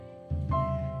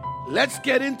Let's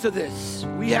get into this.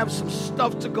 We have some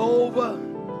stuff to go over.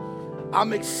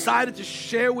 I'm excited to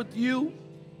share with you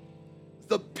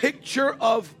the picture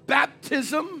of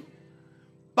baptism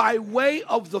by way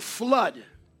of the flood,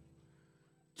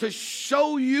 to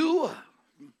show you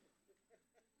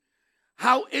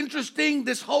how interesting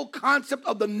this whole concept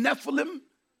of the Nephilim.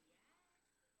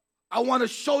 I want to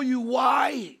show you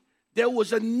why there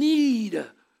was a need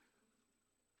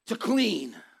to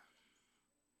clean.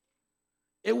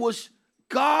 It was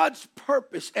God's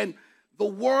purpose, and the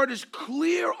word is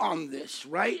clear on this,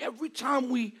 right? Every time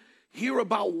we hear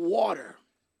about water,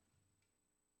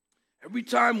 every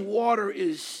time water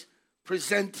is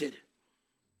presented,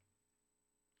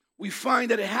 we find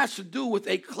that it has to do with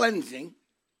a cleansing.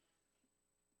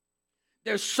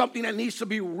 There's something that needs to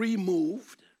be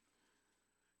removed,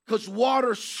 because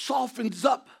water softens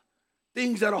up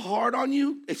things that are hard on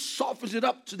you. It softens it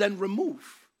up to then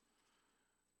remove.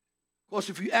 Of course,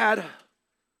 if you add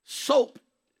soap,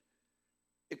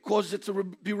 it causes it to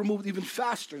be removed even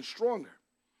faster and stronger.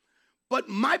 But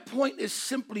my point is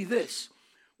simply this.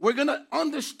 We're going to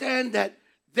understand that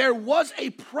there was a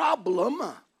problem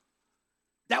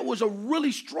that was a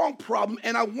really strong problem,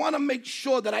 and I want to make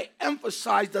sure that I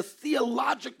emphasize the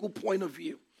theological point of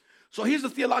view. So here's the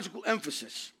theological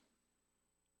emphasis.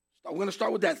 I'm going to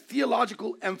start with that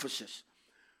theological emphasis.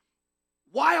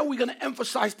 Why are we going to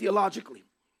emphasize theologically?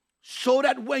 So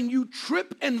that when you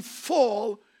trip and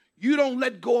fall, you don't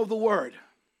let go of the word.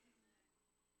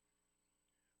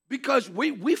 Because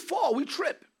we fall, we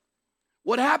trip.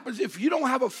 What happens if you don't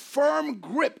have a firm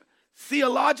grip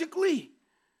theologically?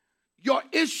 Your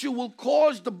issue will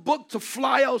cause the book to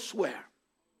fly elsewhere.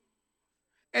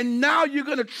 And now you're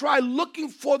going to try looking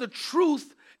for the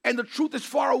truth, and the truth is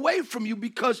far away from you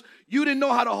because you didn't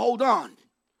know how to hold on.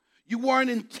 You weren't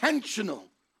intentional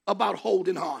about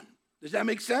holding on. Does that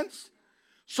make sense?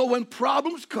 So when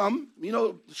problems come,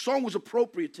 the song was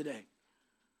appropriate today.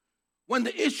 When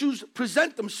the issues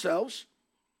present themselves,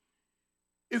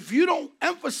 if you don't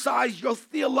emphasize your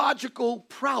theological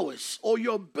prowess or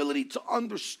your ability to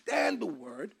understand the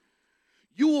word,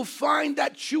 you will find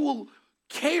that you will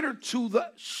cater to the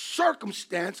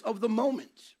circumstance of the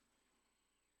moment.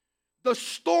 The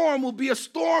storm will be a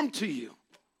storm to you.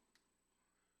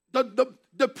 The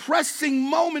depressing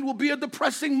moment will be a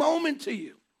depressing moment to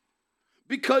you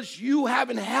because you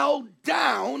haven't held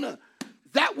down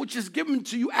that which is given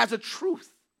to you as a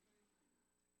truth.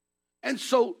 And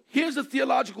so here's the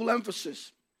theological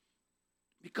emphasis.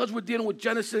 Because we're dealing with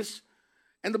Genesis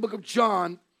and the book of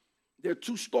John, there are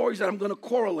two stories that I'm going to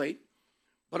correlate,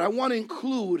 but I want to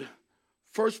include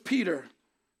 1 Peter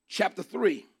chapter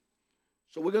 3.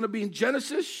 So we're going to be in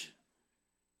Genesis,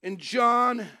 in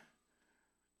John,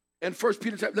 and 1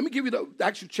 Peter. Let me give you the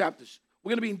actual chapters. We're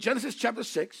going to be in Genesis chapter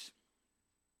 6.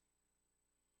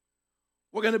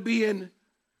 We're going to be in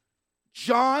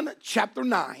John chapter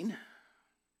 9.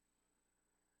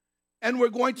 And we're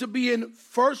going to be in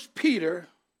 1 Peter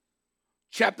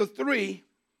chapter 3,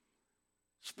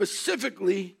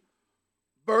 specifically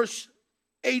verse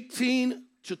 18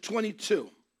 to 22.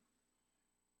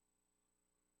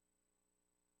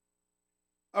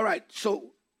 All right,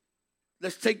 so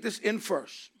let's take this in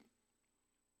first.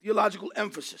 Theological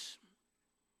emphasis.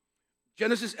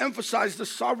 Genesis emphasizes the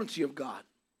sovereignty of God.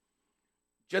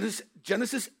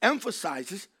 Genesis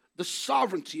emphasizes the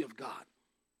sovereignty of God.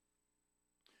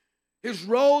 His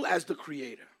role as the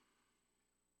creator.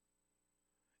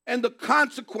 And the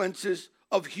consequences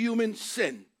of human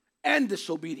sin and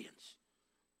disobedience.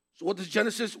 So what does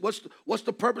Genesis, what's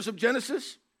the purpose of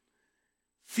Genesis?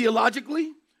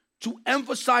 Theologically, to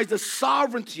emphasize the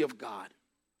sovereignty of God,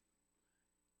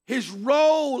 his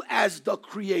role as the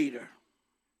creator,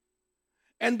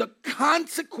 and the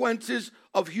consequences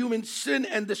of human sin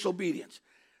and disobedience.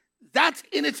 That's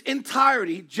in its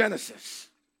entirety Genesis.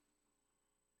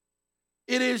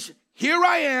 It is, here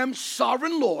I am,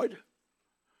 sovereign Lord,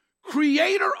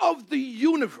 creator of the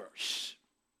universe.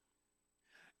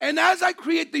 And as I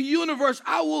create the universe,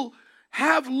 I will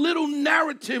have little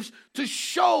narratives to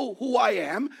show who I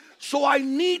am. So I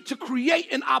need to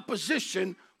create an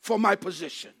opposition for my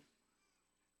position.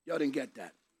 Y'all didn't get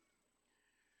that.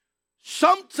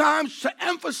 Sometimes to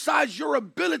emphasize your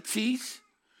abilities,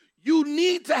 you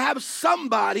need to have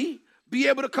somebody be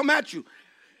able to come at you.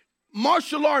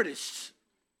 Martial artists,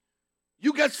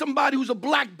 you get somebody who's a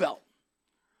black belt,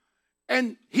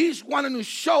 and he's wanting to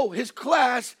show his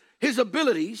class his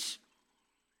abilities.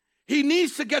 He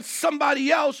needs to get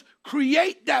somebody else,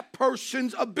 create that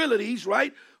person's abilities,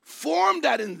 right? Form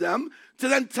that in them to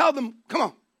then tell them, come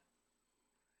on.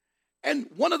 And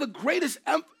one of the greatest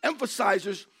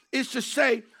emphasizers is to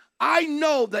say, I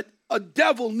know that a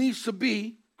devil needs to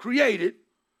be created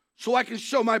so I can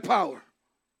show my power.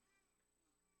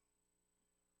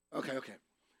 Okay.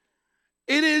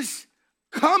 It is,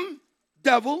 come,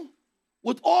 devil,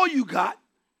 with all you got,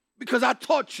 because I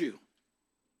taught you.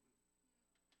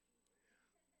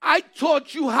 I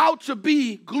taught you how to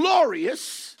be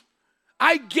glorious.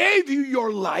 I gave you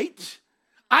your light.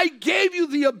 I gave you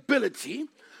the ability.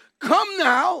 Come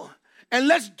now and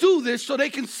let's do this so they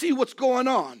can see what's going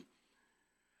on.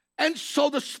 And so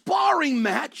the sparring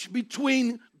match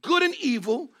between good and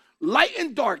evil, light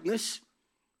and darkness,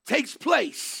 takes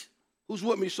place. Who's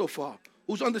with me so far?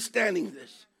 Who's understanding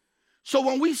this? So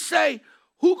when we say,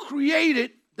 who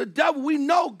created the devil? We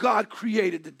know God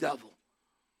created the devil.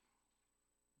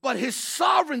 But his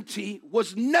sovereignty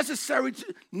was necessary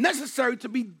to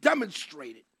be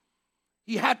demonstrated.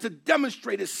 He had to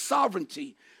demonstrate his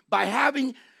sovereignty by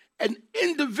having an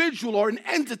individual or an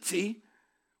entity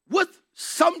with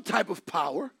some type of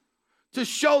power to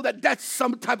show that that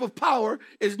some type of power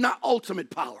is not ultimate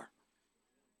power.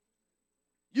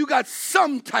 You got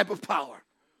some type of power.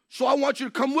 So I want you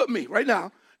to come with me right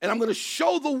now, and I'm going to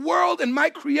show the world and my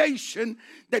creation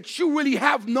that you really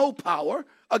have no power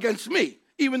against me,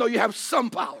 even though you have some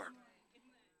power.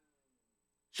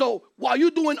 So while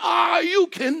you're doing, you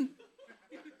can,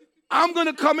 I'm going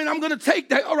to come in, I'm going to take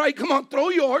that. All right, come on, throw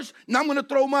yours. Now I'm going to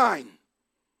throw mine.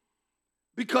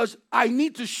 Because I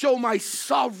need to show my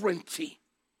sovereignty.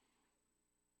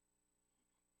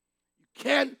 You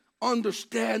can't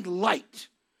understand light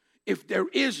if there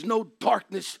is no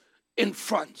darkness in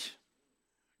front.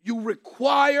 You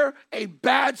require a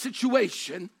bad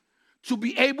situation to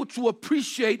be able to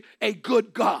appreciate a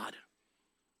good God.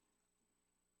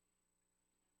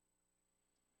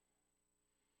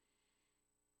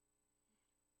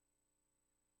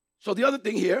 So the other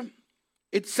thing here,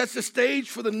 it sets the stage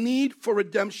for the need for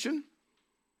redemption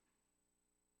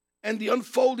and the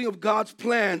unfolding of God's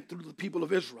plan through the people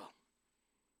of Israel.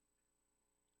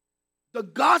 The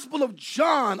Gospel of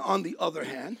John, on the other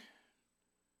hand,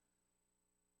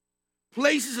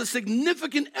 places a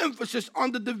significant emphasis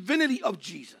on the divinity of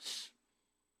Jesus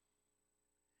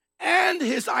and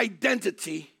his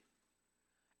identity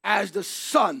as the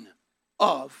Son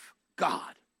of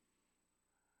God.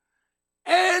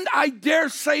 And I dare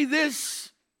say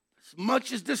this, as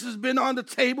much as this has been on the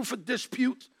table for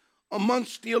dispute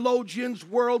amongst theologians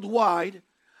worldwide,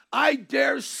 I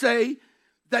dare say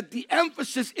that the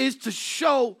emphasis is to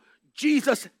show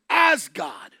Jesus as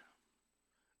God,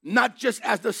 not just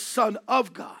as the Son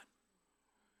of God.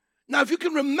 Now, if you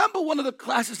can remember one of the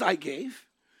classes I gave,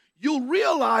 you'll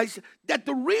realize that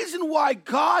the reason why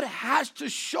God has to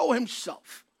show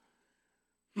himself,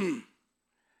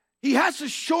 he has to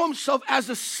show himself as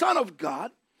the Son of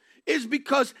God, is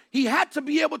because he had to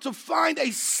be able to find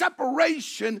a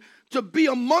separation to be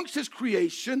amongst his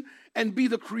creation and be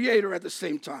the creator at the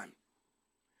same time.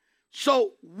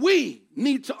 So we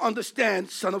need to understand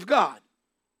Son of God.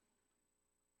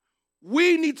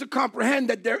 We need to comprehend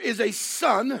that there is a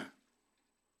Son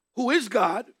who is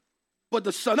God, but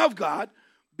the Son of God,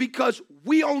 because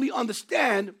we only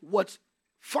understand what's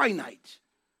finite,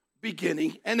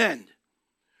 beginning and end.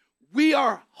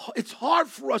 It's hard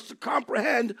for us to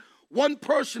comprehend one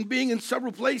person being in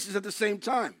several places at the same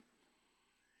time.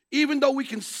 Even though we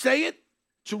can say it,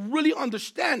 to really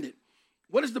understand it.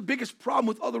 What is the biggest problem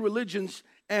with other religions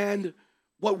and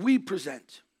what we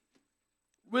present?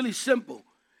 Really simple.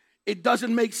 It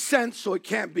doesn't make sense, so it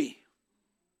can't be.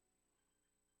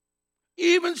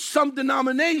 Even some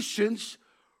denominations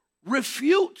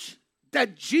refute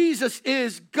that Jesus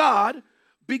is God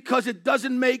because it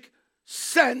doesn't make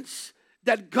sense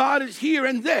that God is here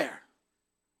and there.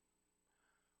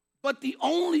 But the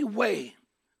only way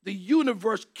the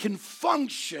universe can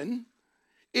function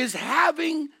is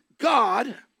having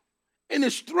God in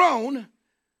his throne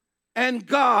and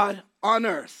God on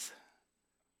earth.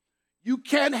 You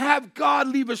can't have God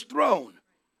leave his throne.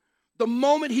 The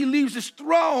moment he leaves his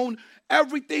throne,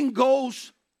 everything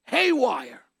goes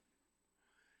haywire.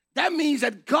 That means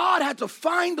that God had to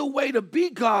find a way to be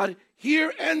God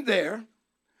here and there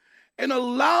and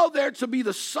allow there to be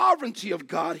the sovereignty of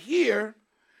God here,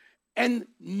 and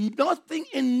nothing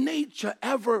in nature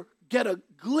ever get a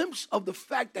glimpse of the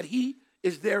fact that he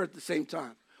is there at the same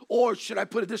time. Or should I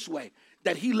put it this way,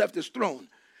 that he left his throne.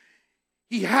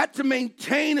 He had to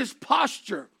maintain his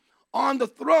posture on the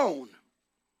throne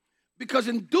because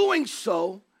in doing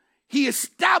so, he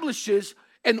establishes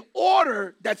an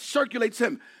order that circulates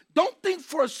him. Don't think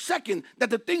for a second that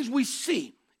the things we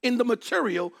see in the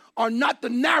material are not the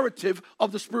narrative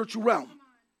of the spiritual realm.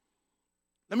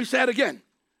 Let me say it again.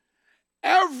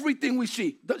 Everything we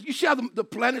see. You see how the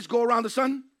planets go around the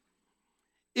sun?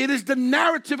 It is the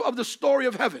narrative of the story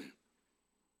of heaven.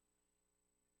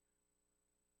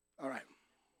 All right.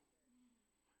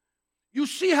 You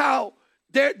see how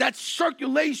that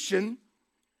circulation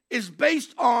is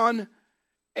based on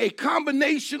a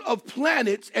combination of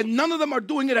planets, and none of them are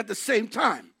doing it at the same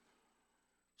time.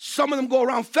 Some of them go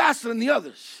around faster than the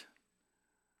others.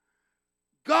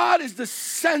 God is the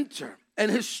center, and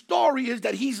his story is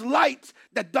that he's light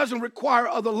that doesn't require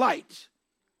other light.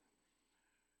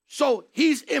 So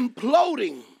he's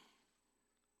imploding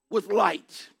with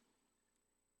light.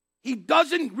 He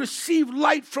doesn't receive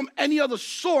light from any other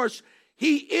source.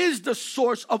 He is the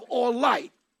source of all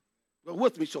light. You're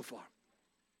with me so far.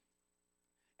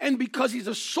 And because he's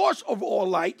the source of all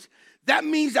light, that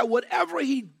means that whatever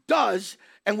he does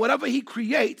and whatever he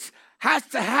creates has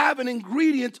to have an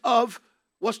ingredient of,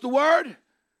 what's the word?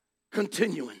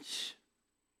 Continuance.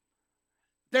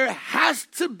 There has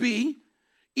to be,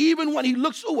 even when he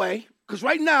looks away, because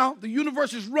right now the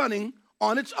universe is running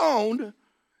on its own,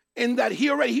 in that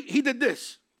he did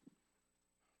this.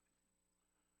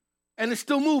 And it's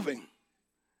still moving.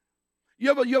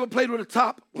 You ever played with a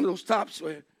top, one of those tops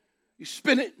where you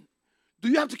spin it? Do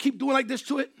you have to keep doing like this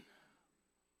to it?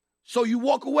 So you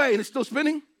walk away and it's still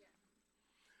spinning?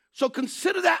 So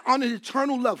consider that on an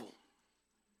eternal level.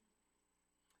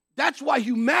 That's why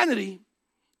humanity,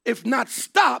 if not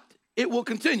stopped, it will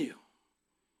continue.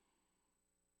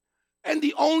 And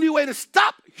the only way to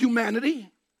stop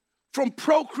humanity from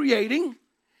procreating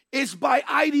is by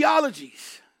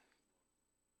ideologies,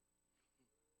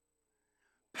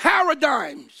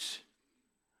 paradigms.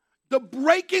 The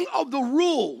breaking of the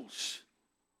rules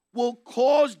will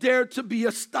cause there to be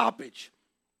a stoppage.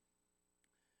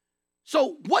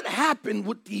 So what happened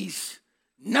with these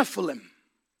Nephilim?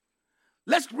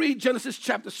 Let's read Genesis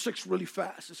chapter 6 really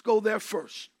fast. Let's go there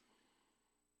first.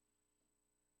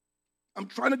 I'm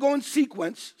trying to go in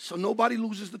sequence so nobody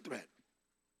loses the thread.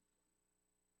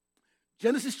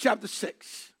 Genesis chapter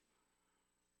 6.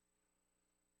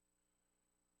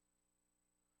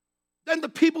 Then the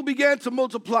people began to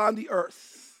multiply on the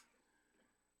earth.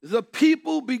 The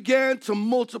people began to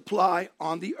multiply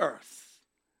on the earth.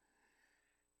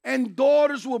 And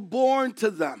daughters were born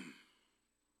to them.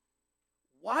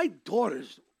 Why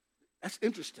daughters? That's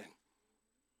interesting.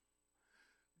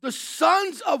 The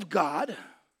sons of God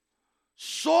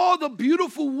saw the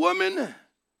beautiful women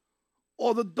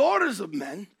or the daughters of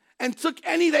men and took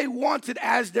any they wanted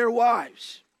as their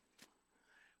wives.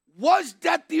 Was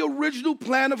that the original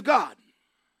plan of God?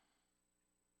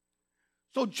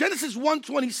 So Genesis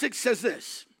 1:26 says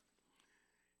this.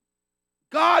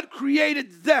 God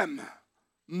created them,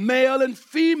 male and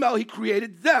female, he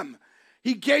created them.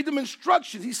 He gave them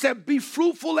instructions. He said, be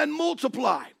fruitful and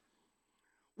multiply.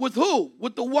 With who?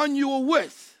 With the one you were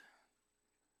with.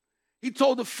 He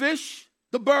told the fish,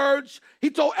 the birds, he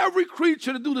told every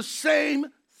creature to do the same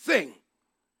thing.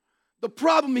 The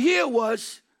problem here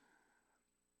was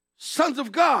sons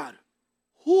of God.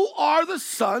 Who are the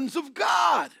sons of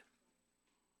God?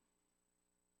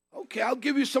 Okay, I'll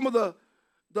give you some of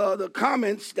the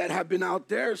comments that have been out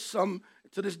there. Some,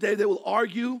 to this day, they will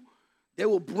argue. They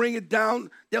will bring it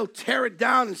down. They'll tear it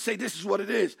down and say this is what it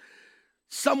is.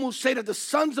 Some will say that the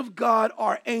sons of God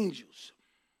are angels.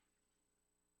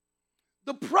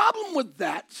 The problem with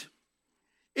that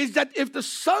is that if the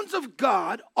sons of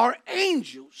God are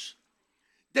angels,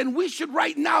 then we should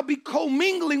right now be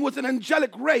commingling with an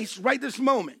angelic race right this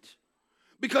moment.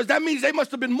 Because that means they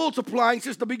must have been multiplying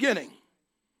since the beginning.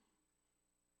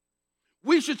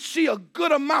 We should see a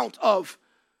good amount of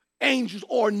angels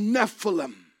or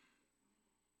Nephilim.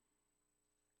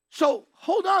 So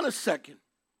hold on a second.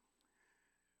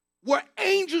 Were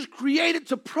angels created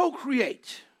to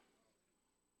procreate?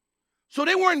 So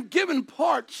they weren't given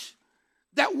parts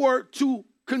that were to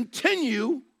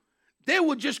continue. They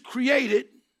were just created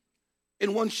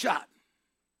in one shot.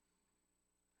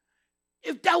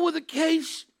 If that were the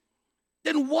case,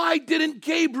 then why didn't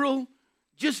Gabriel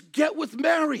just get with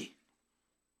Mary?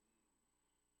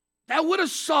 That would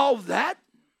have solved that.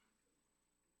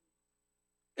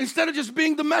 Instead of just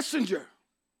being the messenger.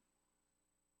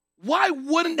 Why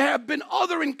wouldn't there have been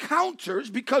other encounters?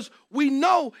 Because we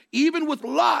know, even with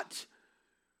Lot,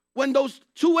 when those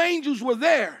two angels were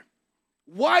there,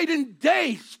 why didn't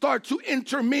they start to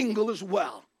intermingle as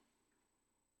well?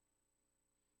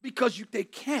 Because they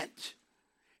can't.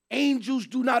 Angels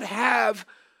do not have,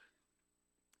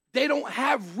 they don't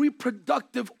have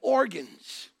reproductive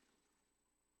organs.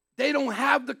 They don't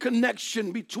have the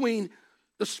connection between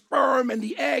the sperm and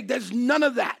the egg. There's none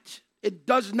of that. It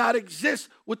does not exist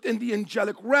within the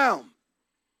angelic realm.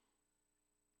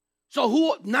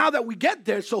 So now that we get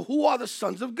there, so who are the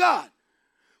sons of God?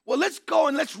 Well, let's go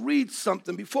and let's read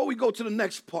something before we go to the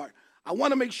next part. I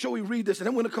want to make sure we read this, and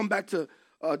then we're going to come back to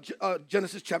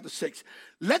Genesis chapter 6.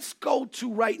 Let's go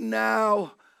to right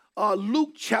now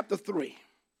Luke chapter 3.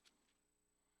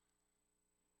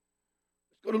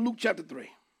 Let's go to Luke chapter 3.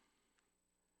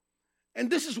 And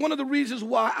this is one of the reasons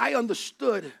why I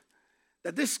understood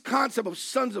that this concept of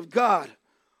sons of God,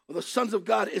 or the sons of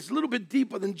God, is a little bit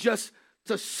deeper than just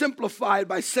to simplify it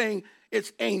by saying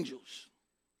it's angels.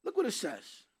 Look what it says.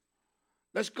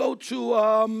 Let's go to,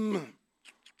 I might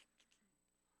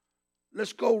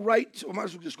as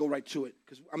well just go right to it,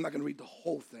 because I'm not going to read the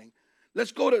whole thing.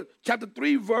 Let's go to chapter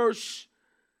 3, verse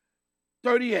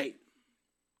 38.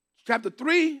 Chapter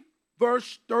 3,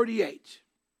 verse 38.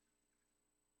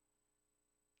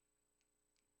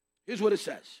 Here's what it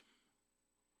says.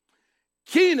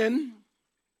 Kenan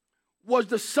was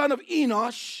the son of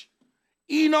Enosh.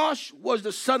 Enosh was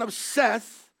the son of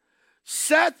Seth.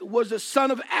 Seth was the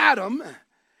son of Adam.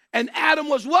 And Adam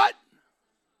was what?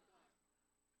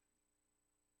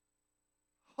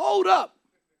 Hold up.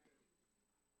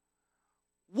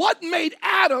 What made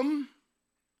Adam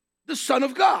the son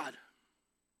of God?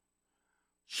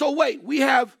 So wait, we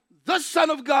have the son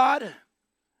of God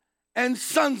and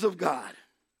sons of God.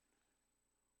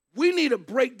 We need to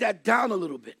break that down a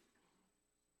little bit.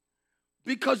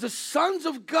 Because the sons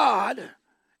of God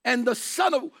and the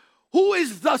son of, who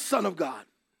is the son of God?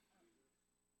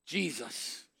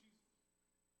 Jesus.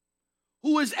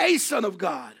 Who is a son of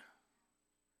God?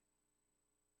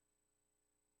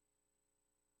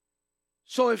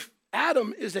 So if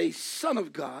Adam is a son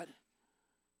of God,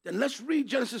 then let's read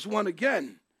Genesis 1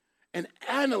 again and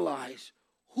analyze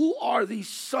who are these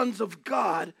sons of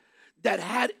God that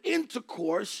had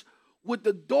intercourse with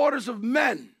the daughters of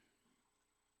men.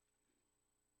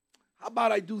 How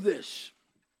about I do this?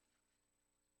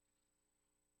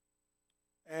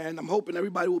 And I'm hoping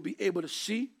everybody will be able to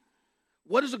see.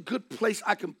 What is a good place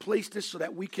I can place this so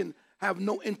that we can have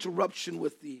no interruption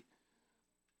with the...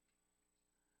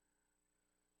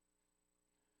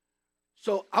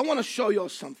 So I want to show y'all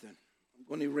something. I'm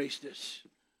going to erase this.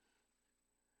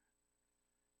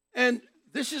 And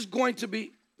this is going to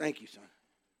be... Thank you, son.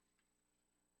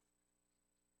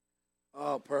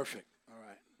 Oh, perfect. All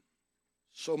right.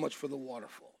 So much for the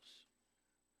waterfalls.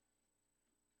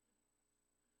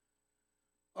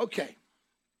 Okay.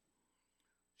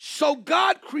 So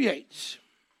God creates.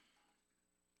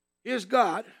 Here's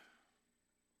God.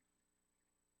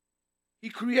 He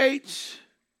creates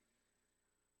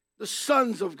the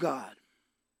sons of God.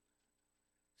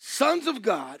 Sons of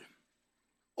God.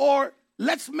 Or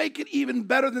let's make it even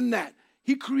better than that.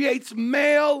 He creates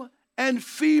male and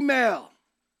female.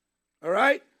 All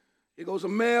right? Here goes a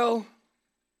male.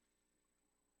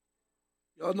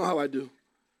 Y'all know how I do.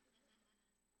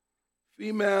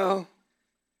 Female.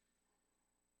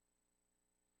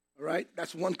 All right?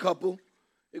 That's one couple.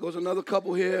 Here goes another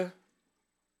couple here.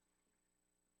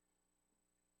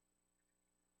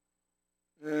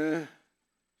 Some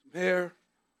hair.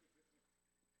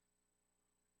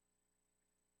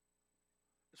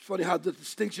 It's funny how the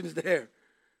distinction is the hair.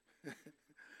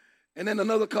 And then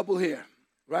another couple here,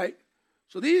 right?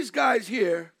 So these guys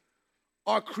here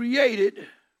are created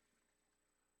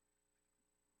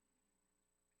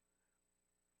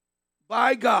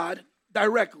by God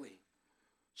directly.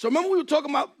 So remember we were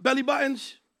talking about belly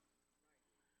buttons?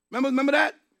 Remember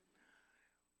that?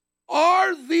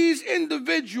 Are these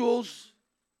individuals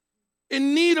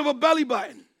in need of a belly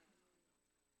button?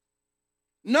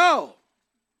 No.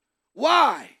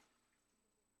 Why?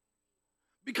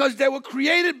 Because they were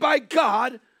created by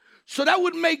God, so that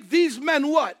would make these men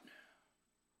what?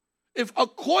 If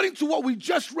according to what we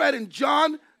just read in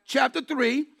John chapter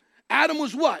 3, Adam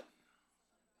was what?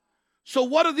 So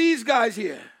what are these guys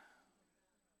here?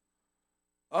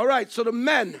 All right, so the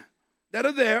men that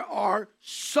are there are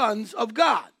sons of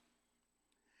God.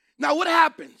 Now what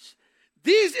happens?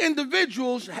 These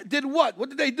individuals did what? What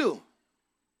did they do?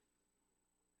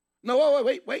 No,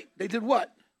 wait. They did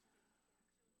what?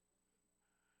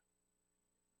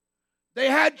 They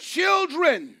had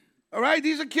children. All right,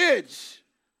 these are kids.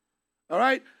 All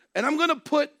right, and I'm going to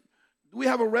put, do we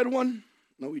have a red one?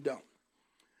 No, we don't.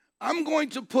 I'm going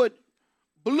to put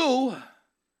blue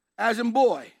as in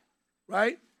boy,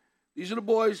 right? These are the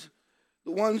boys,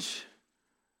 the ones,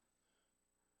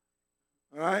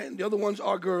 all right, and the other ones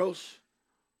are girls.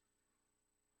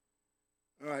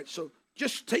 All right, so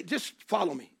just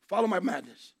follow me. Follow my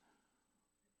madness.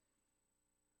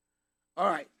 All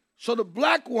right, so the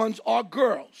black ones are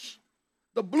girls.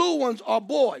 The blue ones are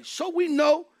boys. So we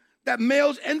know that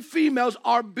males and females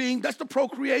are being, that's the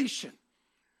procreation.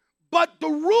 But the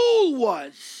rule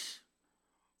was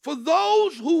for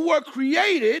those who were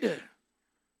created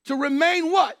to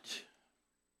remain what?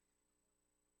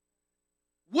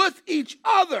 With each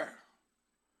other.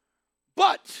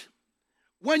 But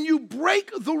when you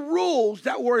break the rules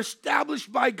that were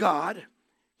established by God,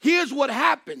 here's what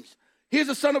happens. Here's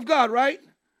a son of God, right?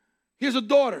 Here's a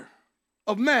daughter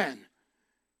of man.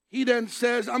 He then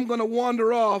says, I'm going to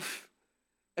wander off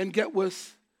and get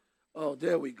with, oh,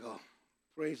 there we go.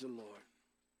 Praise the Lord.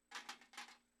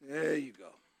 There you go.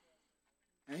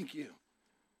 Thank you.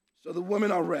 So the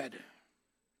women are red.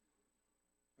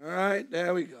 All right,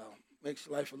 there we go. Makes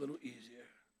life a little easier.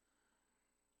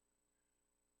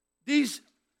 These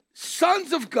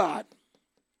sons of God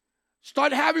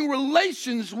start having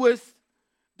relations with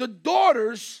the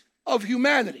daughters of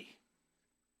humanity.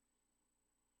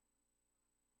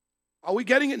 Are we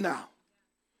getting it now?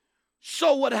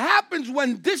 So what happens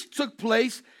when this took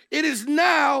place, it is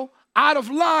now out of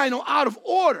line or out of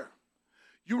order.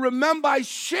 You remember I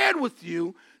shared with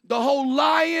you the whole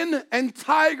lion and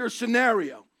tiger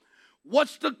scenario.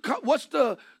 What's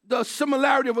the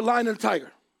similarity of a lion and a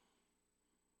tiger?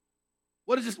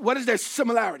 What is their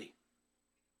similarity?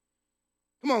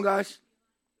 Come on, guys.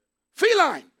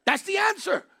 Feline. That's the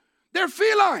answer. They're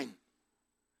feline.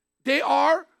 They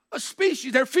are a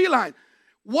species. They're feline.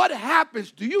 What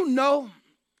happens? Do you know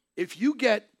if you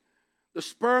get the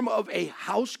sperm of a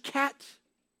house cat,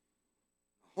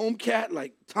 home cat,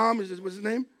 like Tom, what's his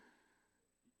name?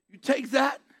 You take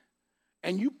that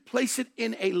and you place it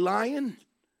in a lion,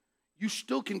 you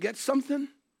still can get something?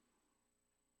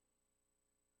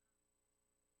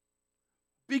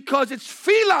 Because it's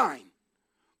feline,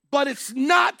 but it's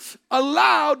not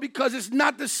allowed because it's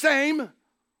not the same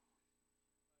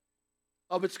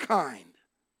of its kind.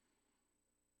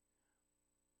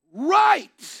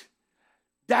 Right.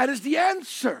 That is the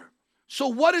answer. So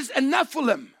what is a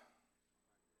Nephilim?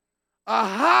 A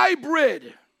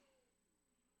hybrid.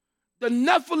 The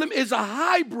Nephilim is a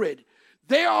hybrid.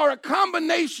 They are a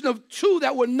combination of two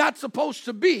that were not supposed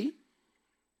to be.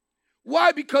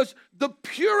 Why? Because the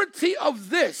purity of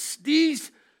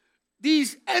these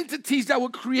entities that were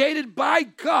created by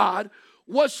God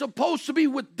was supposed to be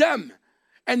with them.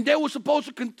 And they were supposed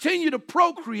to continue to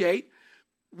procreate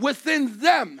within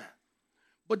them.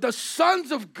 But the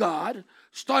sons of God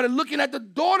started looking at the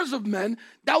daughters of men.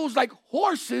 That was like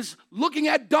horses looking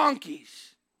at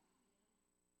donkeys.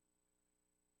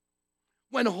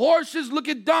 When horses look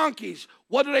at donkeys,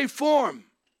 what do they form?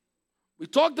 We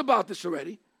talked about this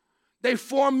already. They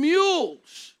form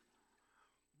mules.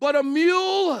 But a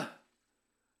mule,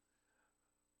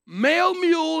 male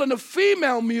mule and a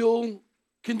female mule,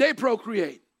 can they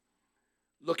procreate?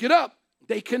 Look it up.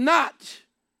 They cannot.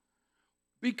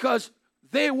 Because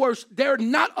they're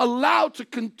not allowed to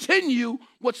continue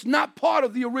what's not part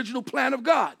of the original plan of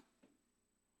God.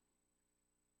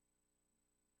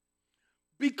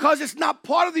 Because it's not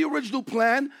part of the original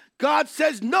plan, God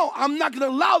says, no, I'm not going to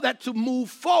allow that to move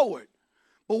forward.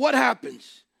 But what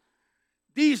happens?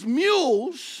 These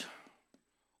mules,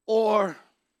 or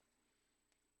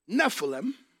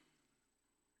Nephilim,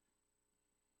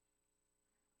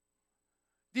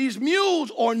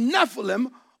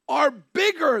 are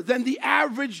bigger than the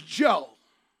average Joe.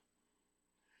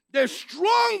 They're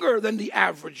stronger than the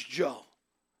average Joe.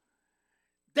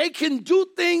 They can do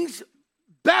things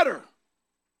better.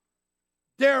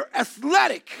 They're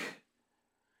athletic.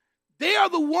 They are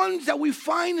the ones that we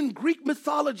find in Greek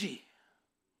mythology.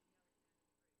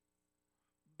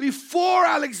 Before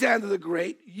Alexander the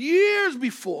Great, years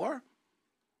before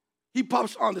he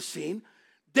pops on the scene,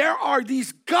 there are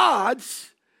these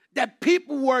gods that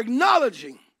people were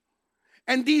acknowledging.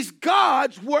 And these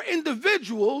gods were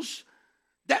individuals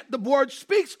that the word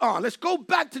speaks on. Let's go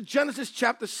back to Genesis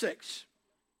chapter 6.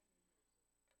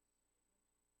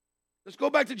 Let's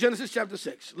go back to Genesis chapter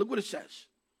 6. Look what it says.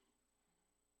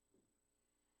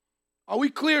 Are we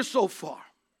clear so far?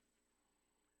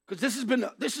 Because this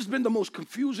has been the most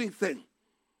confusing thing.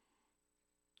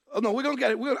 Oh no, we're gonna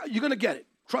get it. You're gonna get it.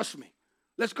 Trust me.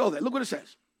 Let's go there. Look what it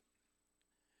says.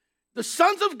 The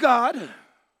sons of God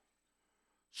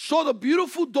saw the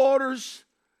beautiful daughters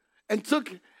and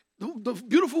took the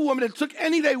beautiful women and took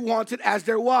any they wanted as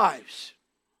their wives.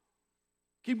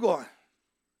 Keep going.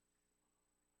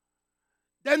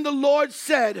 Then the Lord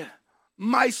said,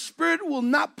 my spirit will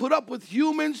not put up with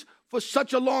humans for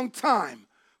such a long time,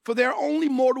 for they are only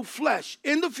mortal flesh.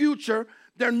 In the future,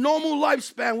 their normal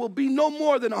lifespan will be no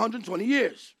more than 120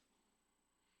 years.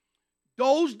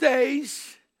 Those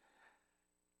days,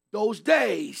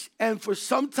 and for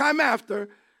some time after,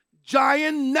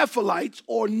 giant Nephilites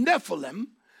or Nephilim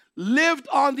lived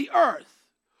on the earth.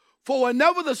 For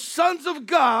whenever the sons of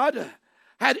God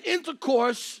had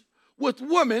intercourse with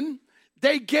women,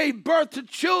 they gave birth to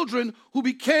children who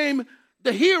became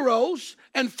the heroes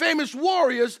and famous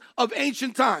warriors of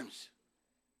ancient times.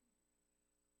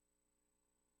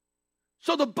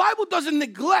 So the Bible doesn't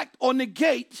neglect or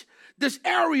negate this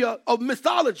area of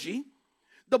mythology.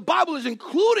 The Bible is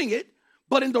including it,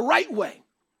 but in the right way.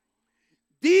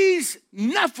 These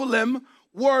Nephilim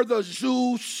were the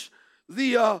Zeus,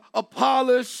 the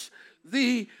Apollos,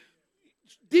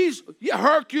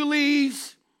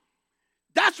 Hercules.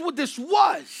 That's what this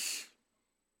was.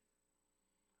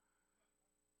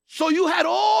 So you had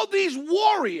all these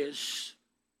warriors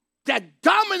that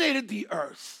dominated the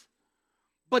earth.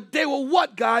 But they were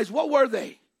what, guys? What were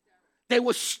they? They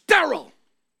were sterile.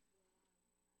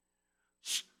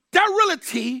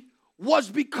 Sterility was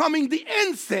becoming the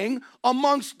end thing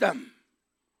amongst them.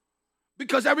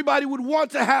 Because everybody would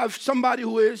want to have somebody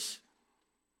who is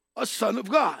a son of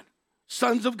God.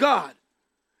 Sons of God.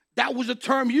 That was a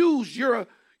term used. You're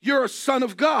a son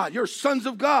of God. You're sons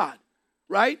of God.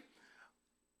 Right?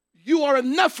 You are a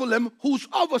Nephilim who's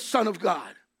of a son of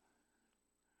God.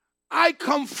 I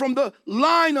come from the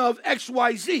line of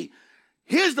XYZ.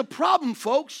 Here's the problem,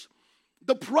 folks.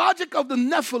 The project of the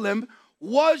Nephilim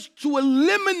was to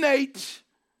eliminate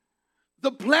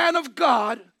the plan of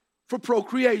God for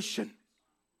procreation.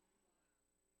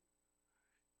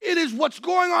 It is what's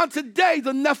going on today.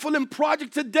 The Nephilim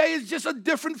project today is just a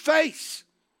different face.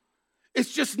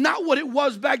 It's just not what it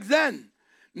was back then.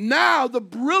 Now the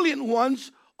brilliant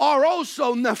ones are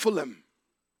also Nephilim.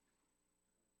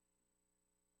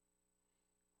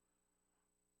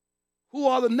 Who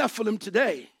are the Nephilim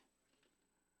today?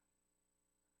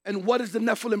 And what is the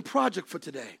Nephilim project for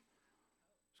today?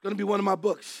 It's going to be one of my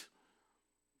books.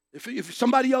 If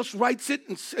somebody else writes it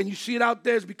and you see it out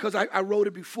there, it's because I wrote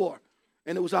it before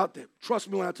and it was out there. Trust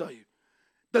me when I tell you.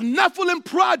 The Nephilim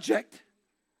project,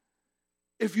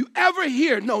 if you ever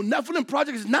hear, no, Nephilim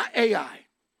project is not AI.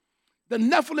 The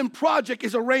Nephilim project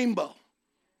is a rainbow.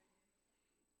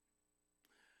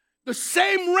 The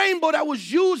same rainbow that was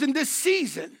used in this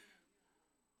season.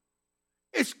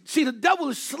 See, the devil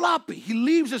is sloppy. He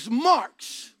leaves his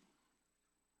marks.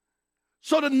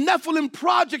 So the Nephilim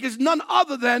project is none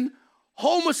other than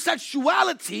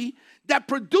homosexuality that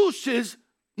produces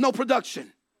no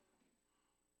production.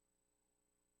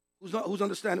 Who's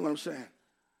understanding what I'm saying?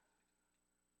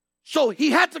 So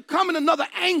he had to come in another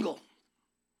angle.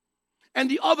 And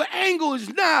the other angle is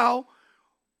now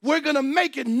we're going to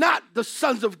make it not the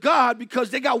sons of God because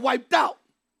they got wiped out.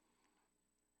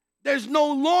 There's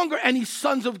no longer any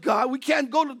sons of God. We can't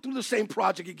go through the same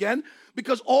project again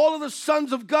because all of the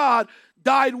sons of God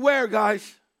died where,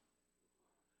 guys?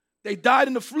 They died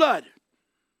in the flood.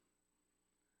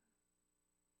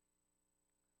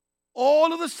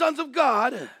 All of the sons of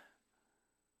God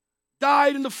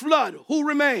died in the flood. Who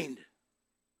remained?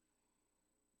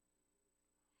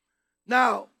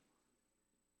 Now,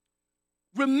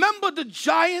 remember the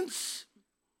giants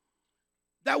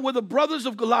that were the brothers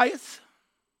of Goliath?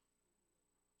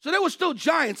 So there were still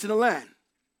giants in the land.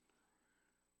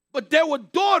 But there were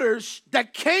daughters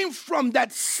that came from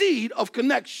that seed of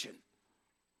connection.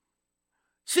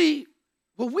 See,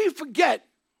 what we forget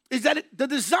is that the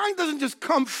design doesn't just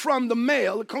come from the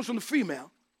male, it comes from the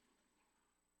female.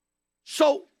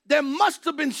 So there must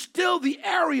have been still the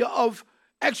area of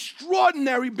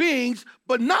extraordinary beings,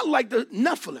 but not like the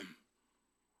Nephilim.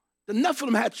 The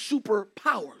Nephilim had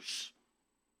superpowers.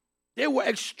 They were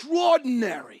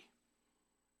extraordinary.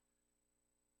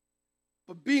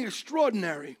 But being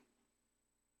extraordinary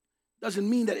doesn't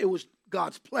mean that it was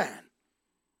God's plan.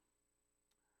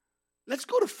 Let's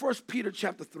go to 1 Peter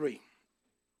chapter 3.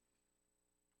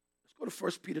 Let's go to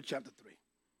 1 Peter chapter 3.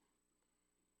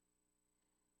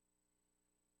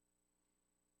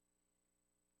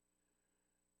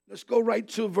 Let's go right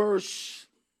to verse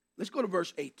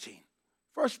 18.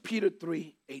 1 Peter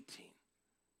 3:18.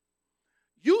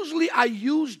 Usually I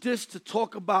use this to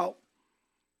talk about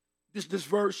this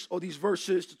verse or these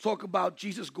verses to talk about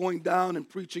Jesus going down and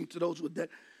preaching to those who are dead.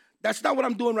 That's not what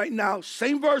I'm doing right now.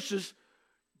 Same verses,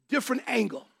 different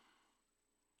angle.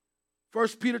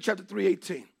 1 Peter chapter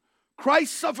 3:18.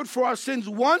 Christ suffered for our sins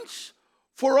once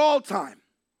for all time.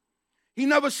 He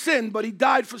never sinned, but he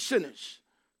died for sinners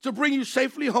to bring you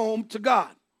safely home to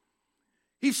God.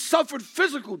 He suffered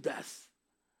physical death,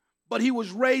 but he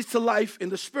was raised to life in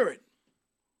the spirit.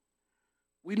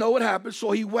 We know what happened. So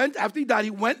he went, after he died,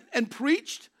 he went and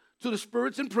preached to the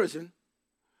spirits in prison,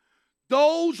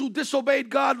 those who disobeyed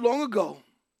God long ago,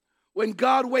 when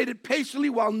God waited patiently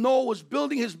while Noah was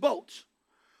building his boat.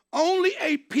 Only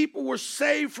 8 people were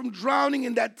saved from drowning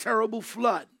in that terrible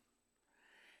flood.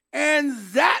 And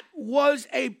that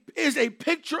is a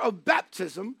picture of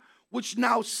baptism, which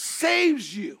now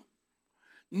saves you,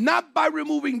 not by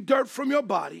removing dirt from your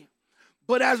body,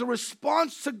 but as a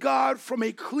response to God from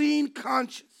a clean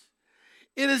conscience.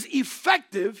 It is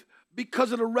effective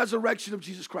because of the resurrection of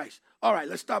Jesus Christ. All right,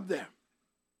 let's stop there.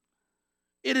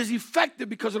 It is effective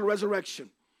because of the resurrection.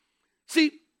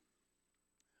 See,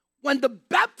 when the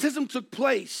baptism took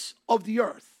place of the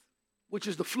earth, which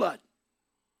is the flood,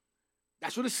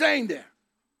 that's what it's saying there.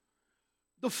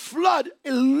 The flood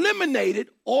eliminated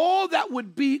all that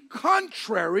would be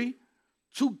contrary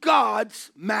to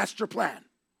God's master plan.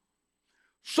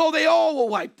 So they all were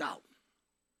wiped out.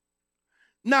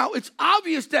 Now, it's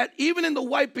obvious that even in the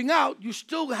wiping out, you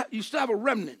still have a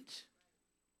remnant.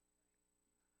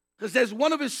 Because there's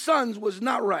one of his sons was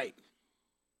not right.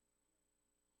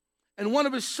 And one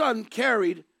of his sons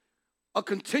carried a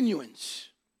continuance.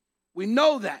 We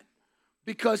know that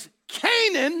because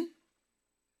Canaan,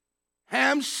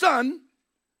 Ham's son,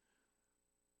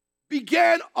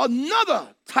 began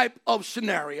another type of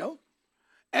scenario.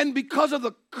 And because of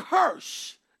the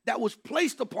curse that was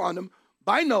placed upon him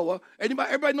by Noah,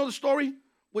 everybody know the story?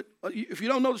 If you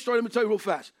don't know the story, let me tell you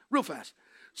real fast.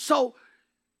 So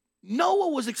Noah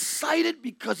was excited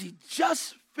because he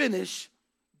just finished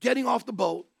getting off the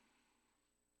boat.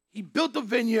 He built a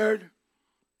vineyard.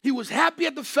 He was happy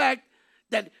at the fact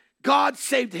that God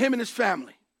saved him and his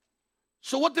family.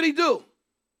 So what did he do?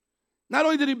 Not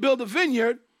only did he build a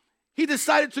vineyard, he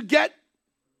decided to get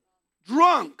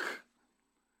drunk.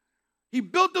 He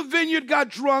built the vineyard, got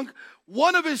drunk.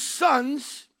 One of his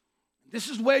sons, this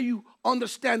is where you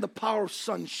understand the power of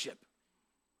sonship.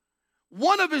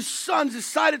 One of his sons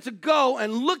decided to go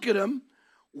and look at him,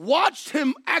 watched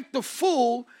him act a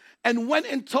fool, and went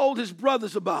and told his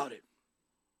brothers about it.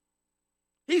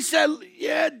 He said,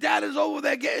 yeah, Dad is over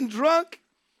there getting drunk.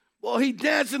 Well, he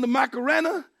dancing the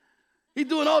Macarena. He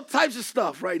doing all types of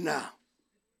stuff right now.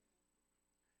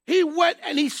 He went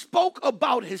and he spoke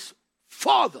about his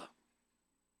father.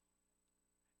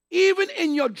 Even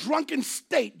in your drunken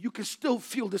state, you can still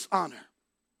feel dishonor.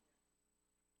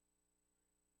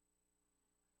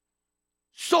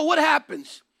 So what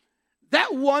happens?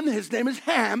 That one, his name is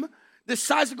Ham,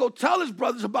 decides to go tell his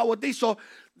brothers about what they saw.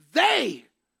 They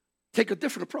take a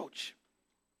different approach.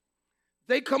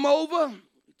 They come over,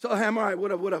 tell Ham, all right,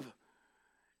 whatever.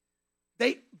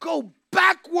 They go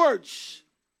backwards.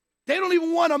 They don't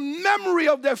even want a memory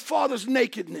of their father's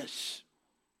nakedness.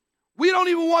 We don't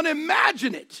even want to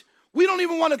imagine it. We don't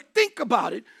even want to think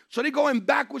about it. So they go in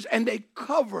backwards and they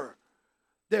cover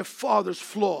their father's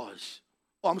flaws.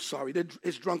 Oh, I'm sorry,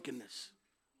 his drunkenness.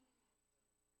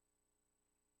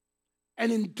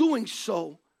 And in doing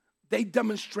so, they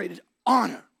demonstrated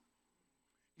honor.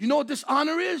 You know what this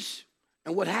honor is?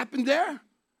 And what happened there?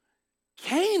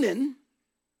 Canaan,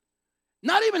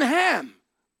 not even Ham.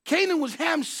 Canaan was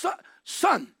Ham's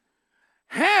son.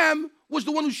 Ham was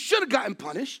the one who should have gotten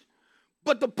punished,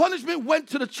 but the punishment went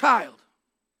to the child.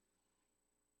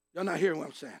 You're not hearing what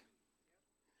I'm saying.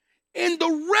 In the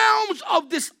realms of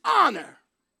dishonor,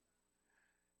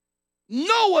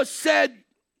 Noah said,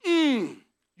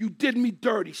 you did me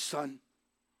dirty, son.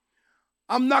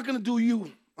 I'm not going to do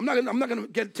you. I'm not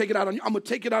going to take it out on you. I'm going to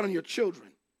take it out on your children,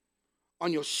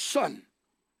 on your son.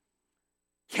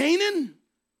 Canaan,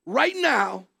 right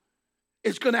now,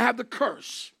 is going to have the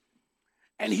curse,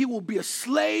 and he will be a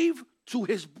slave to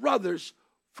his brothers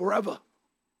forever,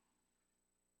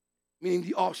 meaning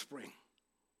the offspring.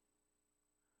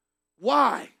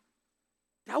 Why?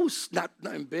 That was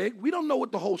nothing big. We don't know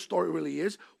what the whole story really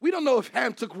is. We don't know if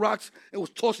Ham took rocks and was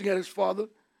tossing at his father.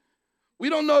 We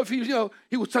don't know if he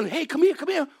was telling him, hey, come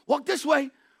here, walk this way.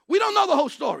 We don't know the whole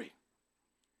story.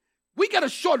 We got a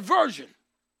short version.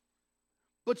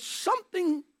 But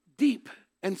something deep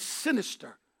and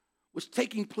sinister was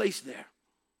taking place there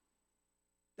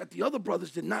that the other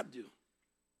brothers did not do.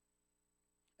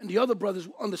 And the other brothers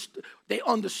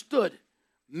understood,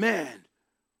 man,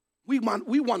 we want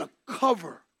to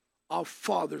cover our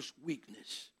father's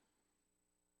weakness.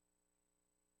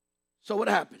 So what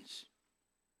happens?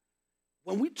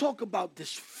 When we talk about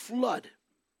this flood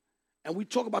and we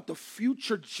talk about the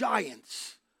future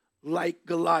giants like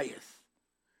Goliath,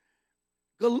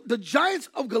 the giants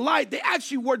of Goliath, they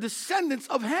actually were descendants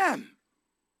of Ham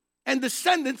and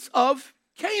descendants of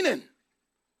Canaan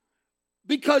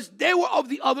because they were of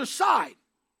the other side.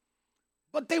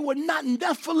 But they were not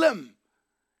Nephilim.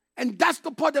 And that's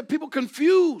the part that people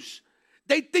confuse.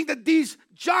 they think that these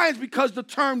giants, because the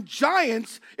term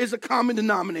giants is a common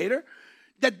denominator,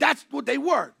 that's what they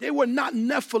were. They were not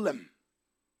Nephilim.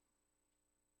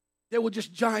 They were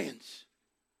just giants.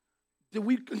 Did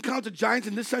we encounter giants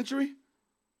in this century?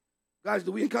 Guys,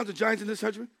 did we encounter giants in this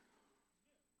century?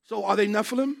 So are they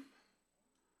Nephilim?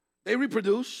 They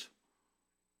reproduce.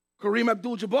 Kareem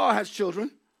Abdul-Jabbar has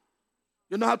children.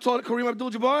 You know how tall Kareem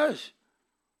Abdul-Jabbar is?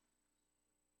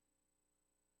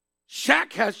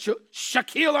 Shaq has children.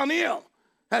 Shaquille O'Neal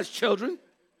has children.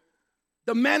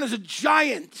 The man is a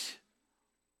giant.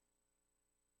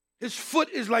 His foot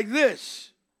is like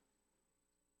this.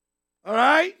 All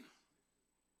right?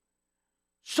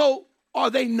 So, are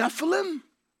they Nephilim?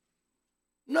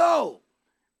 No.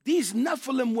 These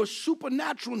Nephilim were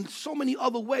supernatural in so many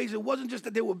other ways. It wasn't just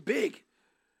that they were big.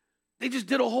 They just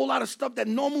did a whole lot of stuff that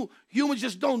normal humans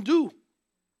just don't do.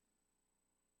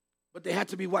 But they had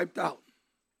to be wiped out.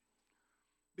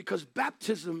 Because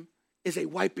baptism is a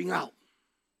wiping out.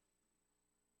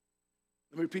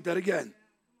 Let me repeat that again.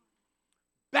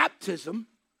 Baptism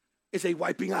is a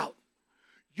wiping out.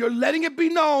 You're letting it be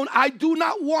known, I do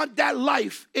not want that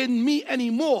life in me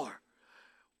anymore.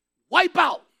 Wipe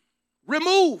out.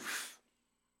 Remove.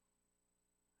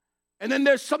 And then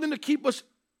there's something to keep us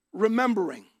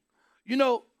remembering. You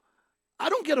know, I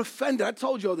don't get offended. I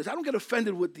told you all this. I don't get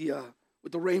offended with the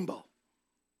rainbow.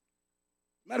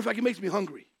 Matter of fact, it makes me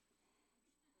hungry.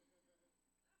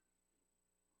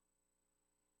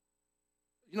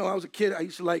 You know, I was a kid. I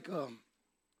used to like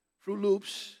Fruit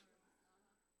Loops.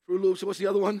 What's the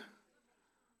other one?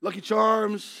 Lucky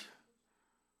Charms.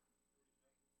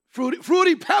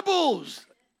 Fruity Pebbles.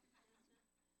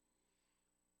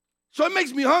 So it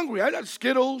makes me hungry. I got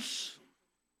Skittles.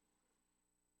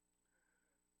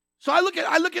 So I look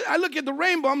at the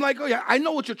rainbow. I'm like, oh yeah, I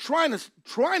know what you're trying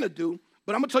to do,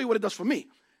 but I'm gonna tell you what it does for me.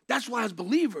 That's why as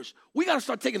believers, we gotta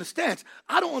start taking a stance.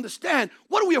 I don't understand.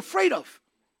 What are we afraid of?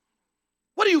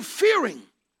 What are you fearing?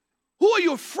 Who are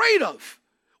you afraid of?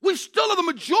 We still are the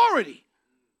majority.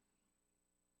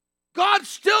 God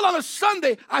still on a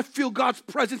Sunday, I feel God's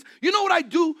presence. You know what I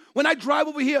do when I drive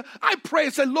over here? I pray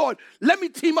and say, Lord, let me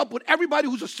team up with everybody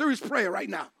who's a serious prayer right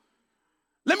now.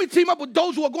 Let me team up with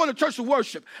those who are going to church to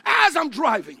worship as I'm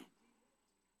driving.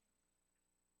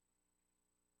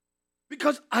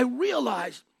 Because I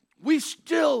realize we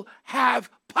still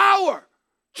have power,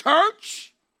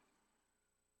 church.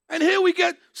 And here we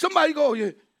get somebody go,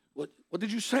 yeah, what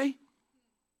did you say?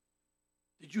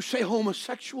 Did you say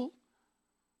homosexual?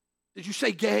 Did you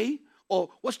say gay? Or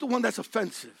what's the one that's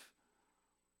offensive?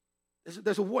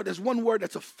 There's one word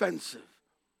that's offensive.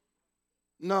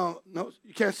 No,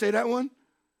 you can't say that one.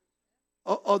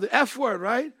 Or the F word,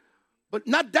 right? But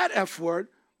not that F word,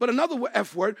 but another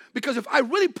F word, because if I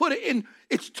really put it in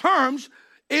its terms,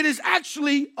 it is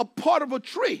actually a part of a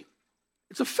tree.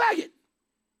 It's a faggot.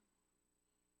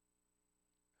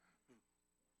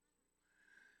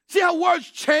 See how words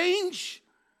change?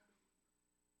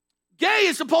 Gay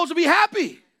is supposed to be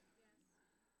happy.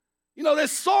 You know,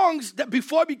 there's songs that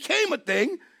before it became a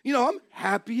thing, you know, I'm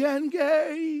happy and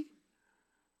gay.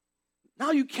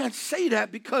 Now you can't say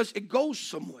that because it goes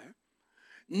somewhere.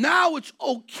 Now it's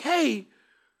okay.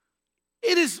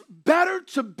 It is better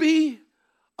to be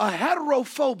a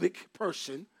heterophobic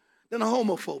person than a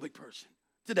homophobic person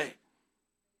today.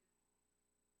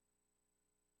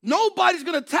 Nobody's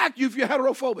going to attack you if you're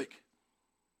heterophobic.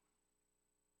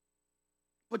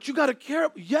 But you got to care.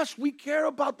 Yes, we care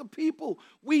about the people.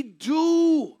 We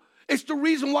do. It's the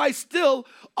reason why it's still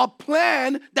a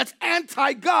plan that's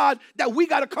anti-God that we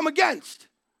got to come against.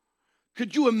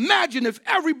 Could you imagine if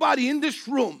everybody in this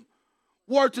room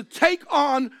were to take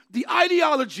on the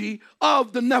ideology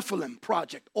of the Nephilim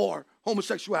Project or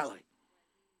homosexuality?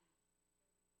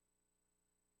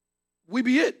 We'd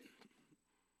be it.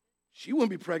 She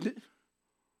wouldn't be pregnant.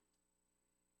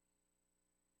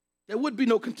 There would be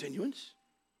no continuance.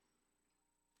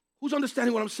 Who's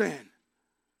understanding what I'm saying?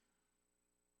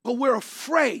 But we're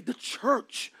afraid. The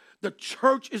church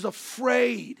is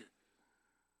afraid.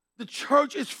 The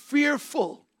church is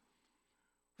fearful.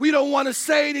 We don't want to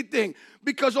say anything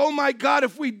because, oh my God,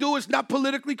 if we do, it's not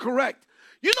politically correct.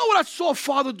 You know what I saw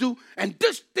Father do? And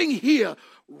this thing here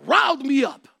riled me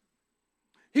up.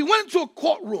 He went into a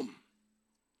courtroom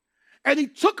and he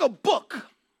took a book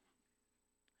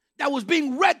that was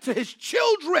being read to his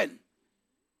children.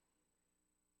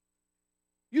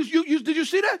 Did you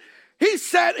see that? He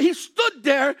said, he stood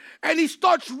there and he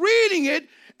starts reading it,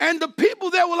 and the people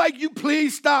there were like, you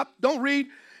please stop, don't read.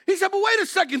 He said, but wait a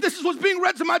second, this is what's being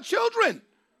read to my children.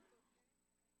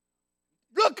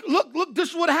 Look,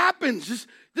 this is what happens. This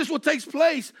is what takes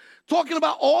place. Talking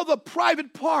about all the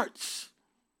private parts.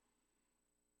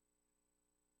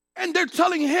 And they're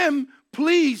telling him,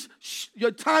 please,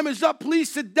 your time is up.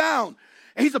 Please sit down.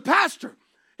 And he's a pastor.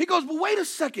 He goes, but wait a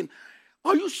second.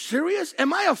 Are you serious?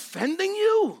 Am I offending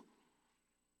you?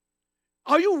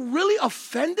 Are you really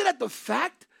offended at the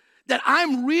fact that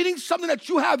I'm reading something that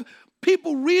you have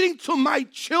people reading to my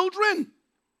children?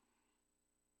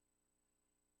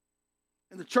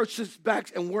 And the church sits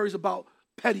back and worries about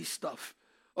petty stuff.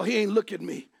 Oh, he ain't look at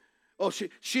me. Oh,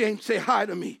 she ain't say hi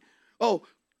to me. Oh,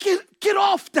 get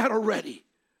off that already.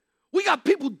 We got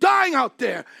people dying out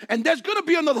there, and there's going to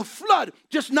be another flood,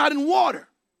 just not in water.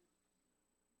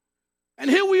 And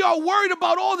here we are worried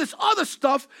about all this other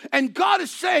stuff, and God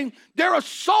is saying there are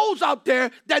souls out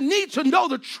there that need to know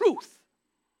the truth.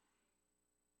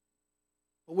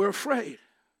 But we're afraid.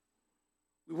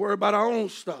 We worry about our own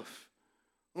stuff.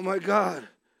 Oh my God,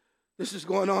 this is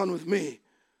going on with me.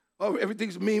 Oh,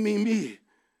 everything's me, me, me.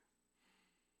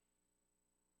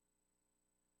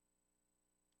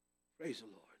 Praise the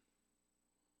Lord.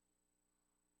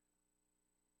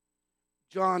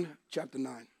 John chapter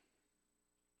 9.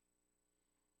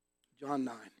 John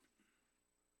 9.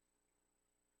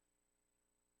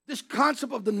 This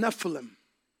concept of the Nephilim.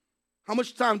 How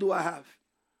much time do I have?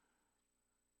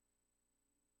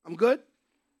 I'm good?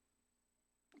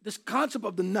 This concept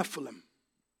of the Nephilim,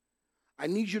 I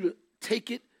need you to take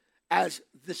it as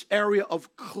this area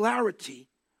of clarity,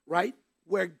 right?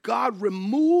 Where God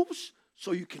removes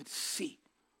so you can see.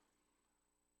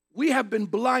 We have been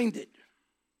blinded.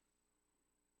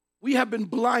 We have been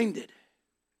blinded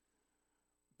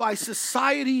by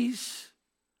society's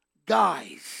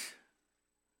guise.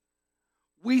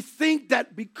 We think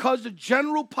that because the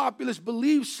general populace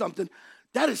believes something,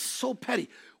 that is so petty.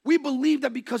 We believe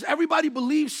that because everybody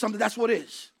believes something, that's what it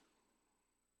is.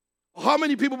 How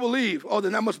many people believe? Oh,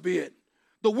 then that must be it.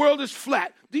 The world is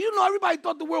flat. Do you know everybody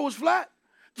thought the world was flat?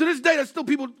 To this day, there's still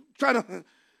people trying to,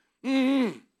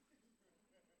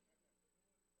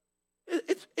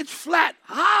 It's flat.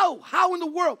 How? How in the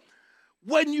world?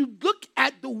 When you look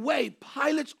at the way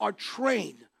pilots are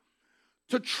trained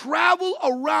to travel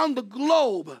around the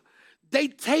globe, they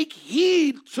take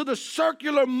heed to the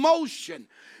circular motion.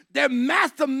 They're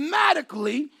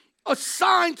mathematically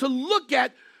assigned to look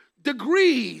at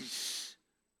degrees.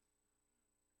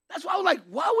 That's why I was like,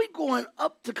 why are we going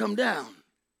up to come down?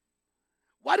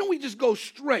 Why don't we just go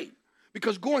straight?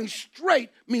 Because going straight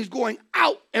means going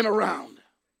out and around.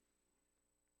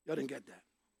 Y'all didn't get that.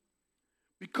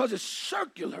 Because it's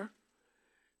circular.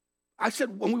 I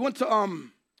said when we went to,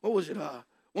 when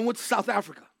we went to South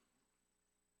Africa,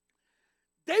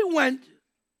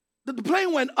 the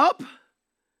plane went up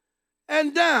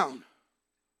and down.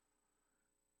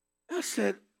 I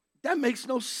said, that makes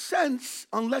no sense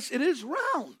unless it is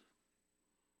round.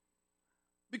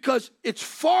 Because it's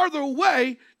farther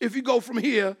away if you go from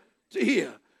here to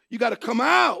here. You got to come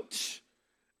out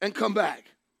and come back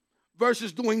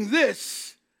versus doing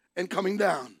this and coming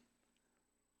down.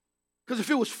 Because if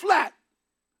it was flat,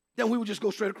 then we would just go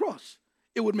straight across.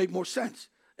 It would make more sense.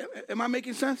 Am I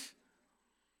making sense?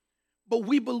 But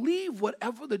we believe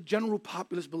whatever the general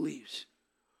populace believes.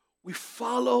 We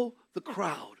follow the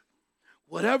crowd.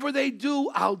 Whatever they do,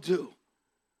 I'll do.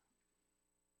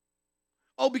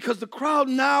 Oh, because the crowd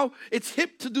now, it's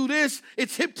hip to do this,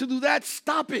 it's hip to do that.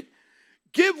 Stop it.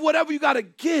 Give whatever you got to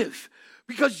give.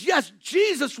 Because yes,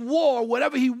 Jesus wore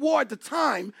whatever he wore at the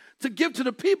time to give to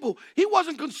the people. He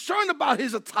wasn't concerned about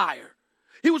his attire.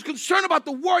 He was concerned about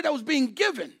the word that was being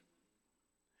given.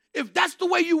 If that's the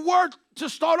way you were to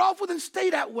start off with, then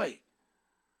stay that way.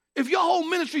 If your whole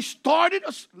ministry started,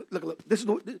 look, this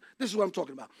is what I'm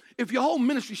talking about. If your whole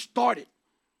ministry started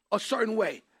a certain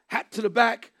way, hat to the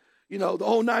back, the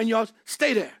whole 9 yards,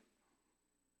 stay there.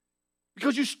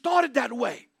 Because you started that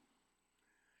way.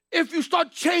 If you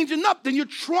start changing up, then you're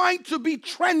trying to be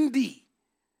trendy.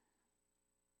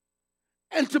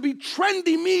 And to be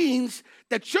trendy means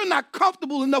that you're not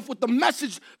comfortable enough with the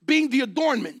message being the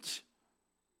adornment.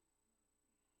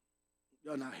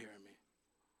 You're not hearing me.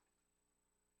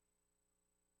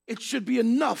 It should be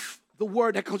enough, the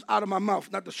word that comes out of my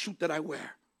mouth, not the suit that I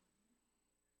wear.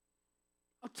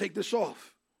 I'll take this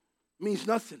off. It means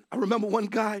nothing. I remember one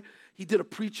guy, he did a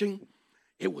preaching.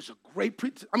 It was a great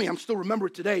preaching. I still remember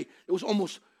it today. It was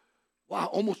almost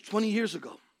 20 years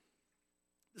ago.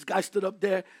 This guy stood up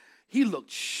there. He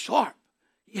looked sharp.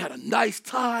 He had a nice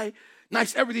tie,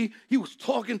 nice everything. He was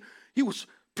talking. He was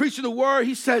preaching the word.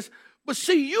 He says, but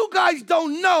see, you guys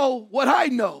don't know what I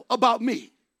know about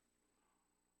me.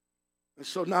 And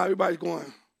so now everybody's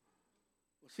going,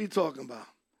 what's he talking about?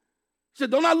 He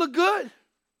said, don't I look good?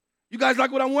 You guys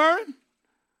like what I'm wearing?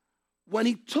 When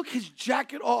he took his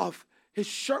jacket off, his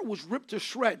shirt was ripped to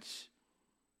shreds.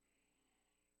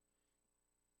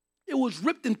 It was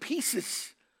ripped in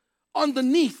pieces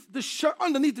underneath the shirt,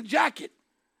 underneath the jacket.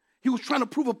 He was trying to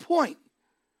prove a point.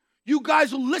 You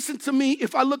guys will listen to me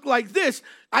if I look like this.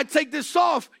 I take this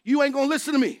off, you ain't going to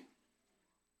listen to me.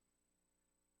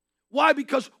 Why?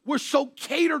 Because we're so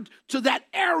catered to that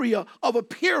area of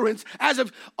appearance, as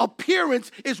if appearance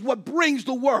is what brings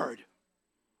the word.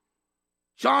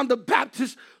 John the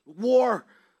Baptist wore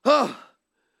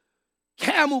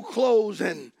camel clothes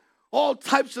and all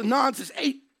types of nonsense,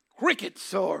 ate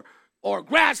crickets or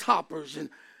grasshoppers and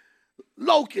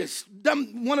locusts,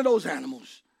 one of those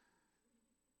animals.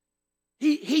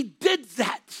 He did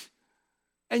that,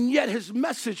 and yet his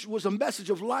message was a message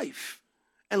of life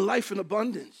and life in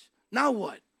abundance. Now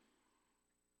what?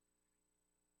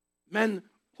 Men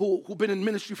who've been in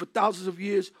ministry for thousands of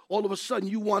years, all of a sudden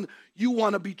you want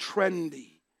to be trendy.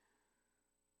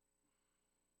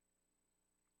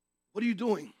 What are you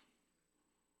doing?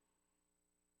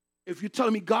 If you're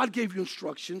telling me God gave you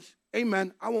instructions,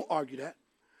 amen, I won't argue that.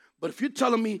 But if you're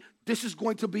telling me this is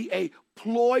going to be a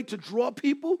ploy to draw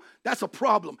people, that's a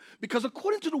problem. Because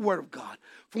according to the Word of God,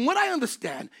 from what I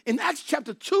understand, in Acts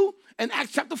chapter 2 and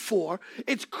Acts chapter 4,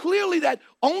 it's clearly that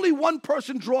only one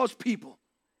person draws people.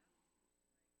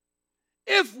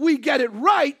 If we get it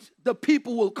right, the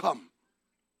people will come.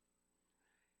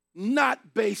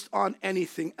 Not based on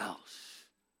anything else.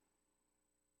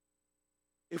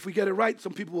 If we get it right,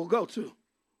 some people will go too.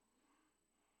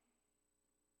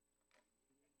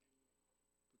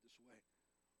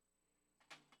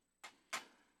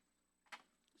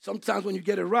 Sometimes when you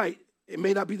get it right, it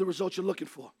may not be the result you're looking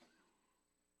for.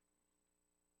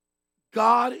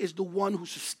 God is the one who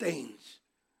sustains,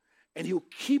 and he'll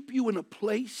keep you in a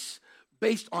place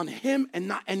based on him and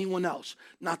not anyone else.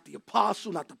 Not the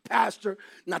apostle, not the pastor,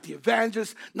 not the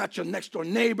evangelist, not your next door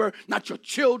neighbor, not your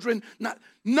children,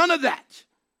 none of that.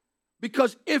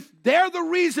 Because if they're the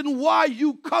reason why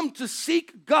you come to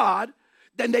seek God,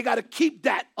 then they got to keep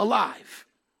that alive.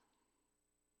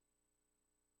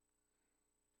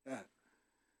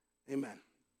 Amen.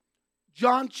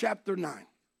 John chapter 9.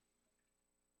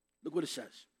 Look what it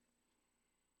says.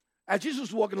 As Jesus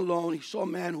was walking alone, he saw a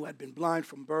man who had been blind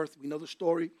from birth. We know the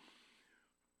story.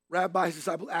 Rabbi, his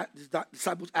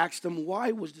disciples asked him,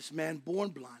 why was this man born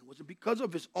blind? Was it because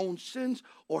of his own sins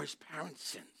or his parents'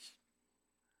 sins?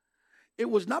 It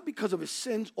was not because of his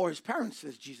sins or his parents'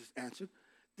 sins, Jesus answered.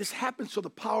 This happened so the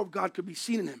power of God could be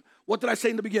seen in him. What did I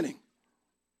say in the beginning?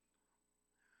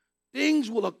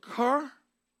 Things will occur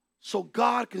so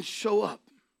God can show up.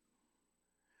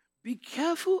 Be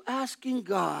careful asking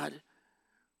God,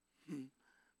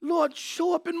 Lord,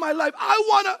 show up in my life.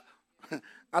 I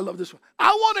love this one. I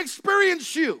want to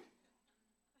experience you.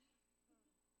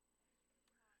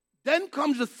 Then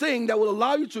comes the thing that will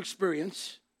allow you to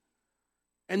experience,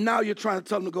 and now you're trying to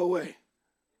tell them to go away.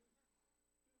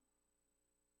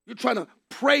 You're trying to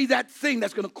pray that thing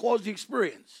that's going to cause the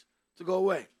experience to go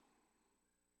away.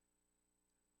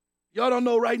 Y'all don't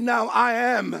know right now, I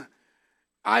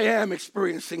am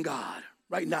experiencing God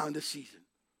right now in this season.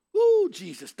 Ooh,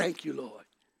 Jesus, thank you, Lord.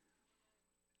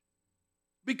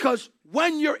 Because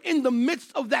when you're in the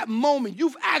midst of that moment,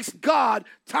 you've asked God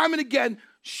time and again,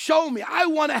 show me. I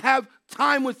want to have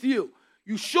time with you.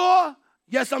 You sure?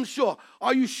 Yes, I'm sure.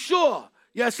 Are you sure?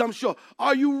 Yes, I'm sure.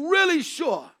 Are you really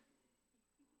sure?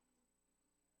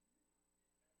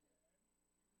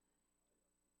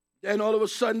 Then all of a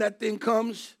sudden that thing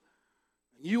comes.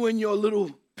 You and your little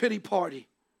pity party.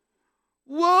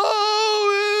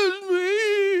 Woe is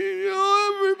me.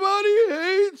 Everybody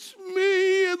hates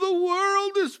me. And the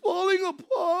world is falling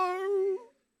apart.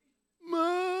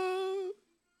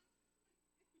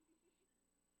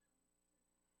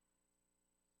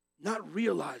 Not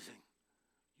realizing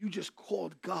you just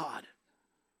called God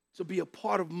to be a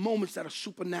part of moments that are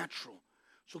supernatural.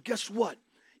 So guess what?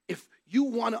 If you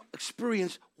want to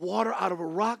experience water out of a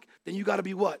rock, then you got to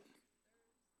be what?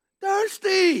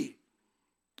 Thirsty.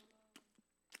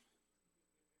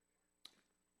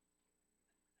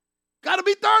 Got to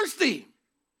be thirsty.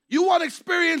 You want to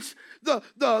experience the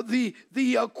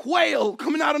quail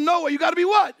coming out of nowhere. You got to be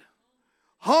what?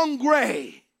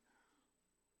 Hungry.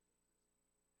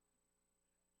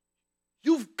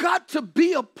 You've got to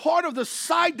be a part of the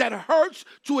side that hurts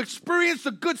to experience the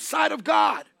good side of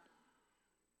God.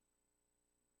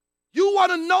 You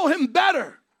want to know him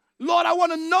better. Lord, I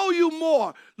want to know you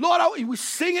more. Lord, we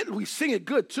sing it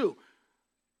good too.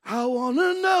 I want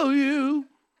to know you.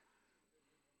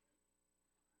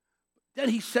 Then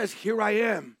he says, here I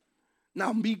am.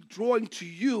 Now me drawing to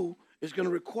you is going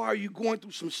to require you going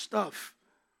through some stuff.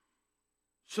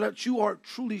 so that you are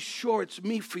truly sure it's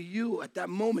me for you at that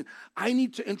moment, I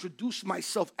need to introduce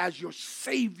myself as your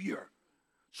Savior.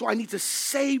 So I need to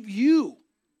save you.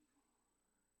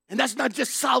 And that's not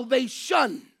just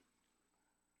salvation.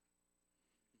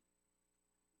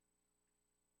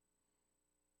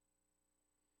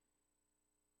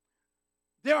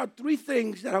 There are 3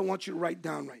 things that I want you to write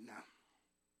down right now.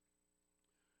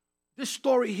 This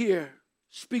story here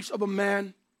speaks of a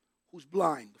man who's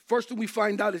blind. The first thing we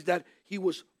find out is that he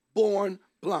was born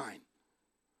blind.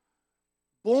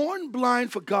 Born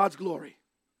blind for God's glory.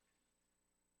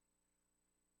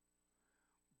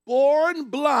 Born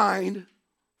blind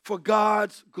for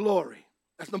God's glory.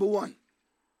 That's number 1.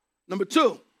 Number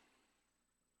 2,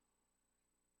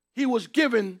 he was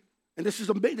given, and this is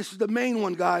the main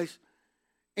one, guys,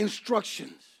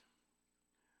 instructions.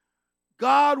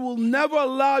 God will never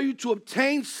allow you to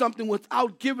obtain something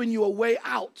without giving you a way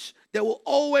out. There will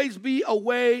always be a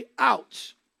way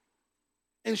out.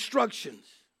 Instructions.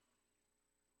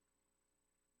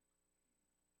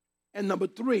 And number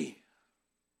 3,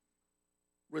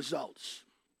 results.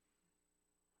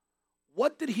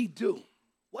 What did he do?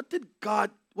 What did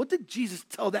Jesus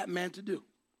tell that man to do?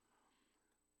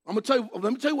 Let me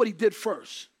tell you what he did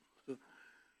first.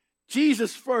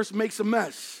 Jesus first makes a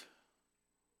mess.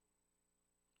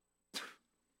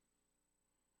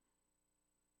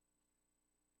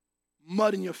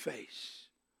 Mud in your face,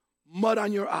 mud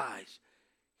on your eyes.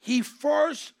 He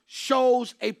first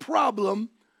shows a problem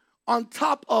on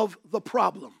top of the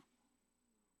problem.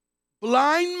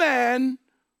 Blind man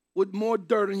with more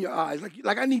dirt in your eyes.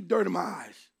 Like I need dirt in my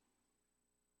eyes.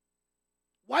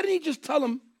 Why didn't he just tell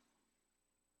him,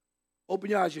 open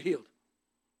your eyes, you're healed?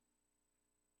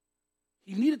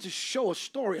 He needed to show a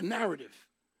story, a narrative.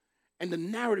 And the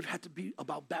narrative had to be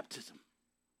about baptism.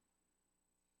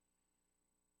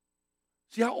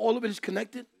 See how all of it is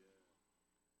connected?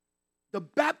 The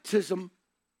baptism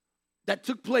that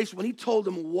took place when he told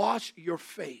him, wash your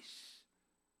face.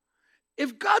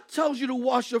 If God tells you to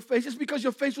wash your face, it's because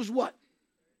your face was what?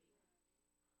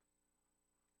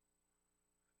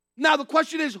 Now the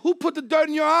question is, who put the dirt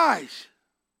in your eyes?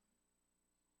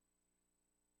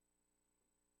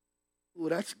 Oh,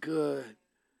 that's good.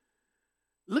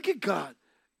 Look at God.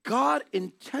 God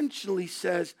intentionally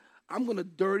says, I'm going to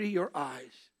dirty your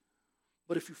eyes.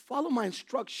 But if you follow my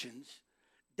instructions,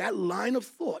 that line of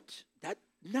thought, that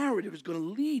narrative is going to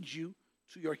lead you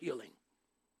to your healing.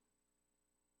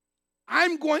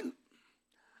 I'm going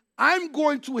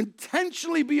to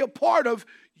intentionally be a part of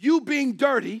you being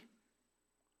dirty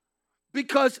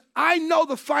because I know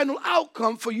the final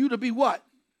outcome for you to be what?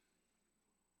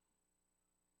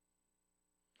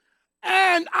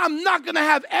 And I'm not going to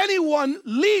have anyone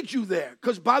lead you there.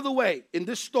 Because, by the way, in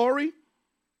this story,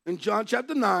 in John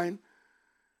chapter 9,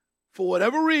 for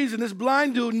whatever reason, this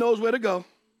blind dude knows where to go.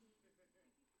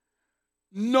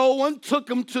 No one took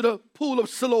him to the pool of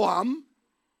Siloam.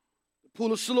 The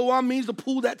pool of Siloam means the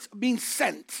pool that's being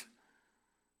sent.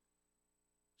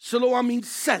 Siloam means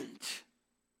sent.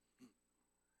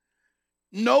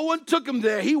 No one took him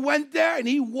there. He went there and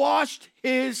he washed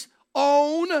his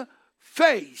own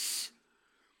face.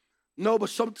 No, but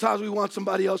sometimes we want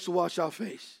somebody else to wash our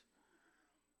face.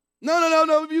 No.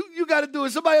 You got to do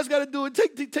it. Somebody else got to do it.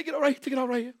 Take it off right here. Take it off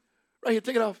right here. Right here.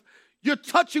 Take it off. You're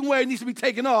touching where it needs to be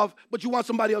taken off, but you want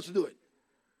somebody else to do it.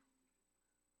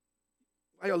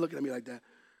 Why y'all looking at me like that?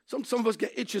 Some of us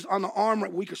get itches on the arm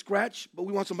right, we can scratch, but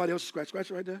we want somebody else to scratch.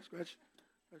 Scratch it right there. Scratch.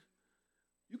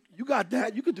 You got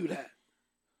that. You could do that.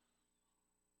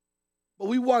 But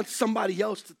we want somebody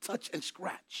else to touch and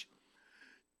scratch.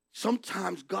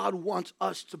 Sometimes God wants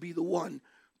us to be the one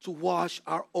to wash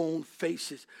our own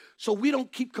faces. So we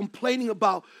don't keep complaining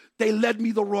about they led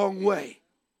me the wrong way.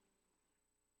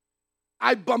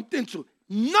 I bumped into.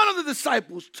 None of the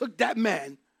disciples took that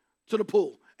man to the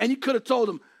pool. And you could have told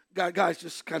him, guys,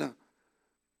 just kind of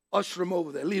usher him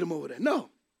over there, lead him over there. No.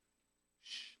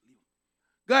 Shh.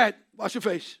 Go ahead, wash your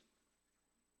face.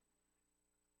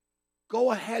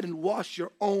 Go ahead and wash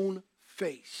your own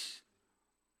face.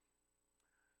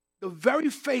 The very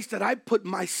face that I put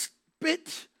my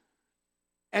spit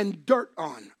and dirt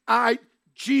on,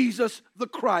 Jesus the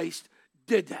Christ,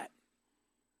 did that.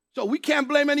 So we can't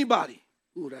blame anybody.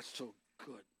 Ooh, that's so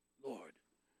good, Lord.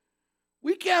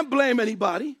 We can't blame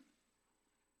anybody.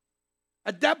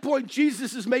 At that point,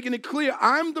 Jesus is making it clear,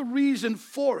 I'm the reason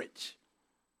for it.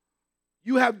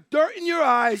 You have dirt in your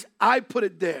eyes, I put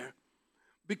it there.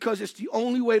 Because it's the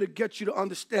only way to get you to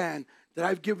understand that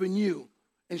I've given you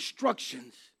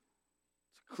instructions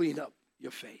to clean up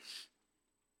your face.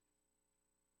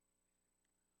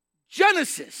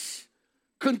 Genesis,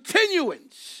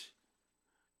 continuance.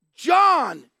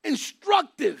 John,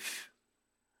 instructive.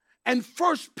 And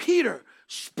First Peter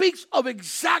speaks of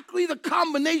exactly the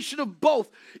combination of both.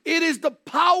 It is the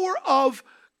power of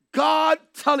God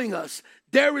telling us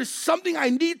there is something I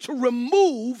need to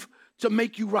remove to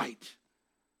make you right.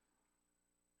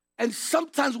 And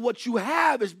sometimes what you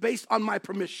have is based on my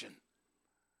permission.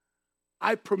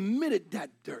 I permitted that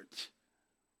dirt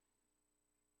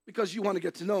because you want to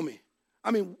get to know me. I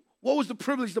mean, what was the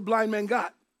privilege the blind man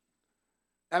got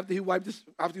after he washed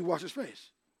his face?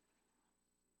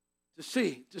 To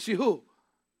see who?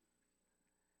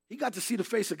 He got to see the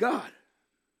face of God.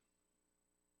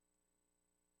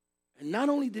 And not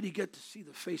only did he get to see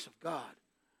the face of God,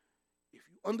 if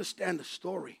you understand the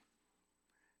story,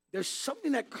 there's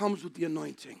something that comes with the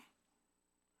anointing.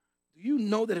 Do you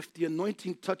know that if the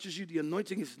anointing touches you, the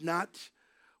anointing is not,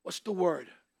 what's the word?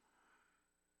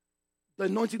 The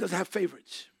anointing doesn't have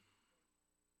favorites.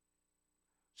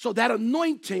 So that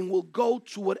anointing will go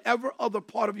to whatever other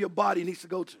part of your body it needs to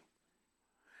go to,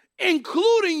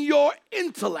 including your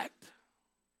intellect.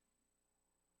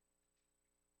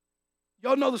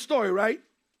 Y'all know the story, right?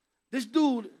 This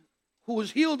dude who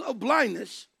was healed of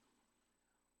blindness,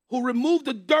 who removed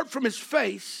the dirt from his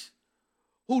face,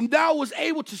 who now was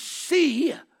able to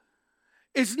see,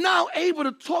 is now able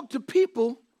to talk to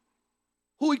people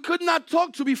who he could not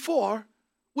talk to before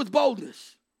with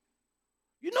boldness.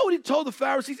 You know what he told the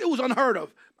Pharisees? It was unheard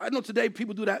of. I know today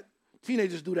people do that.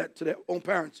 Teenagers do that to their own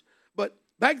parents. But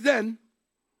back then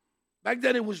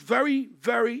it was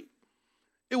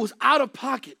it was out of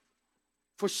pocket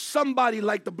for somebody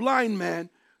like the blind man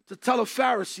to tell a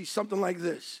Pharisee something like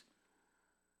this.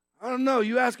 I don't know,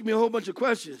 you asking me a whole bunch of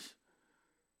questions.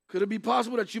 Could it be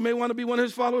possible that you may want to be one of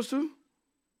his followers too?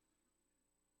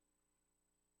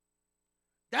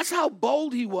 That's how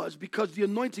bold he was, because the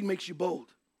anointing makes you bold.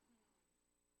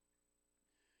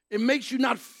 It makes you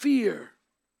not fear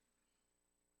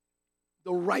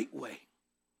the right way,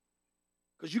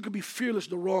 because you could be fearless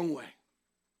the wrong way.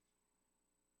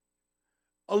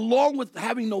 Along with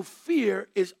having no fear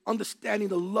is understanding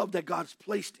the love that God's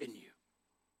placed in you.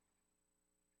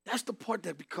 That's the part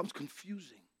that becomes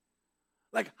confusing.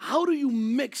 Like, how do you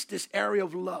mix this area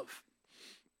of love?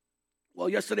 Well,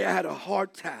 yesterday I had a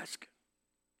hard task.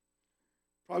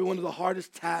 Probably one of the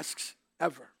hardest tasks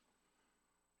ever.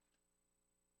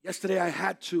 Yesterday I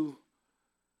had to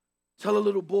tell a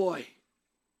little boy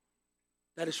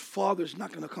that his father's not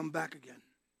going to come back again.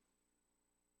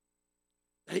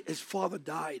 That his father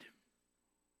died.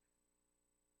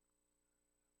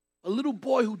 A little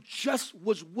boy who just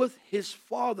was with his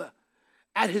father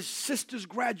at his sister's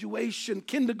graduation,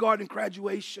 kindergarten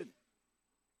graduation.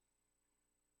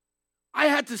 I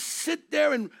had to sit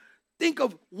there and think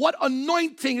of what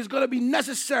anointing is going to be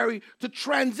necessary to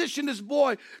transition this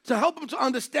boy, to help him to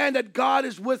understand that God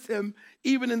is with him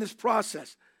even in this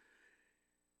process.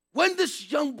 When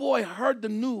this young boy heard the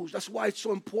news, that's why it's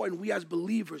so important we as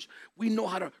believers, we know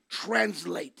how to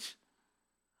translate,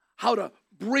 how to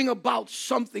bring about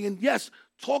something. And yes,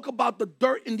 talk about the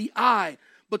dirt in the eye,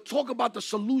 but talk about the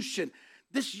solution.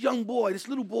 This young boy, this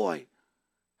little boy,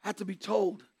 had to be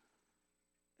told.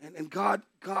 And God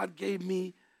gave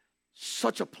me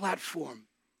such a platform.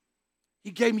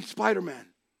 He gave me Spider-Man.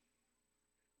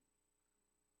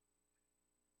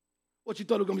 What, you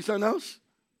thought it was going to be something else?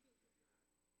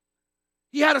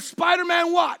 He had a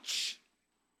Spider-Man watch.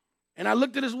 And I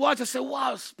looked at his watch, I said,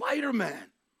 wow, Spider-Man.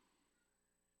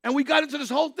 And we got into this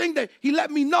whole thing that he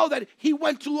let me know that he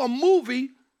went to the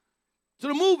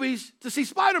movies to see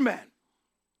Spider-Man.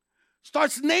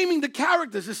 Starts naming the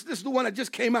characters. This is the one that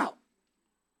just came out,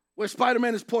 where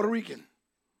Spider-Man is Puerto Rican.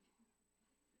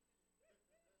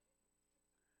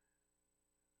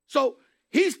 So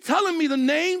he's telling me the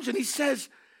names, and he says,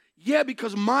 yeah,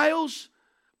 because Miles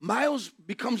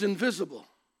becomes invisible.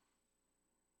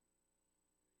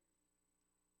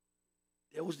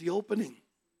 There was the opening.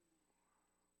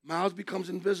 Miles becomes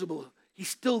invisible. He's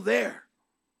still there,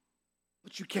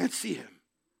 but you can't see him.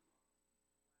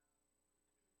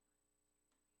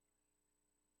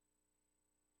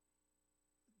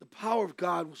 The power of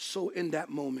God was so in that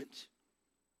moment.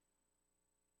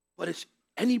 But it's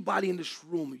anybody in this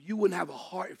room, you wouldn't have a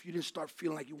heart if you didn't start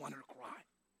feeling like you wanted to cry.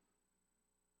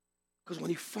 Because when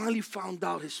he finally found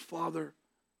out his father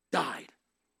died,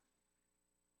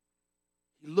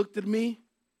 he looked at me.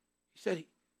 He said,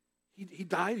 he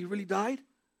died? He really died?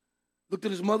 Looked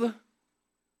at his mother.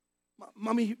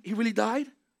 Mommy, he really died?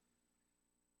 He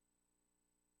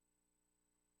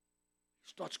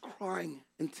starts crying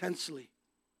intensely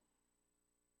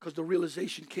because the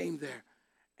realization came there.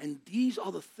 And these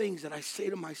are the things that I say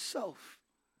to myself.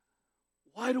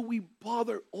 Why do we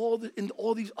bother in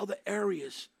all these other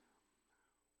areas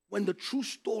when the true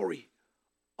story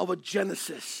of a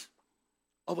Genesis,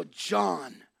 of a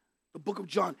John, the book of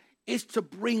John, is to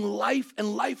bring life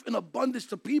and life in abundance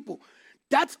to people?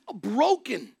 That's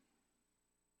broken.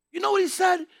 You know what he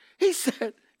said? He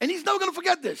said, and he's never going to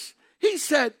forget this. He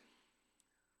said,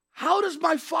 how does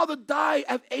my father die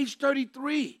at age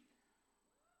 33?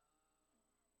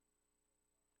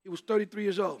 He was 33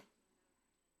 years old.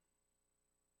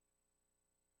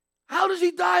 How does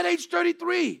he die at age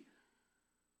 33?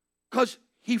 Because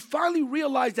he finally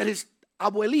realized that his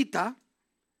abuelita,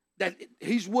 that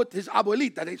he's with his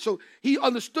abuelita. So he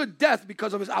understood death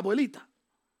because of his abuelita.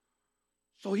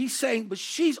 So he's saying, but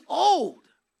she's old.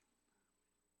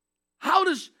 How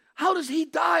does he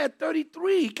die at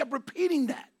 33? He kept repeating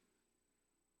that.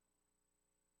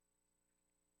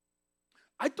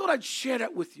 I thought I'd share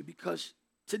that with you because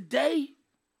today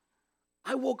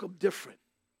I woke up different.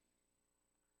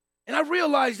 And I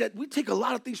realized that we take a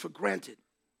lot of things for granted.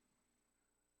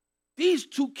 These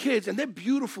two kids, and they're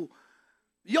beautiful.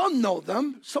 Y'all know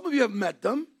them. Some of you have met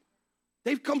them.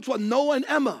 They've come to a Noah and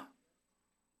Emma.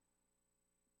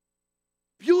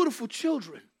 Beautiful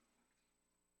children.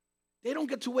 They don't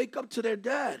get to wake up to their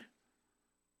dad,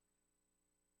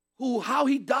 how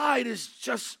he died is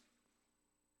just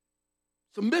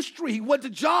it's a mystery. He went to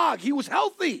jog. He was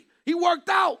healthy. He worked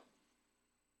out.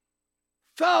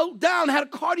 Fell down, had a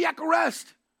cardiac arrest.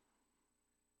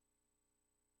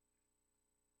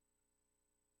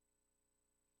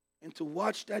 And to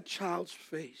watch that child's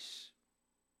face,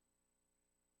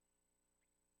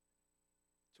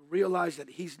 to realize that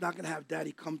he's not going to have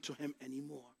daddy come to him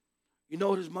anymore. You know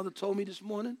what his mother told me this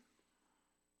morning?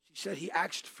 She said, he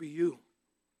asked for you.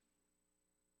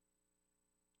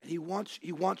 And he wants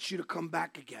you to come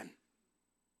back again.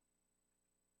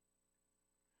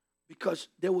 Because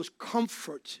there was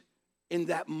comfort in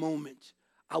that moment.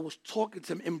 I was talking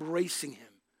to him, embracing him.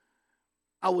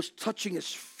 I was touching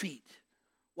his feet.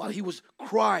 While he was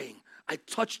crying, I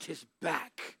touched his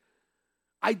back.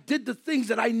 I did the things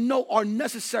that I know are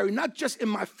necessary, not just in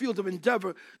my field of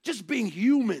endeavor, just being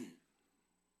human.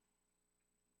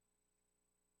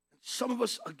 Some of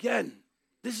us, again,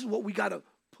 this is what we got to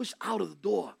push out of the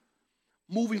door.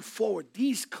 Moving forward,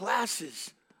 these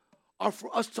classes are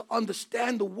for us to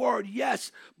understand the word,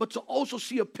 yes, but to also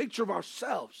see a picture of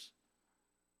ourselves.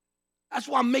 That's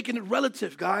why I'm making it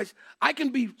relative, guys. I can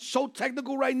be so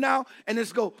technical right now and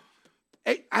just go,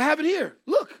 hey, I have it here.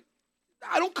 Look,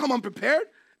 I don't come unprepared.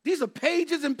 These are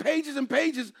pages and pages and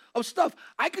pages of stuff.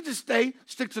 I could just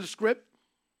stick to the script.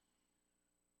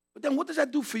 But then what does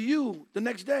that do for you the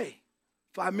next day?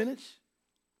 5 minutes?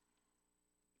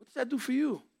 What does that do for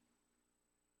you?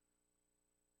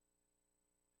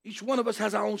 Each one of us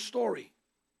has our own story.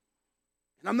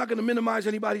 And I'm not going to minimize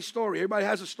anybody's story. Everybody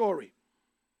has a story.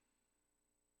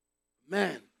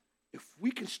 Man, if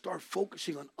we can start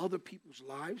focusing on other people's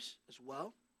lives as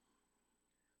well,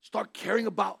 start caring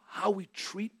about how we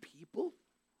treat people,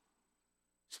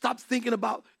 stop thinking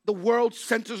about the world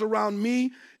centers around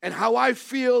me and how I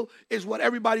feel is what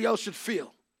everybody else should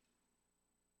feel.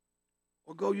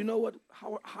 Or go, you know what,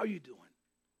 how are you doing?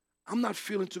 I'm not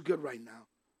feeling too good right now.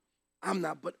 I'm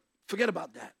not, but forget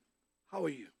about that. How are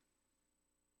you?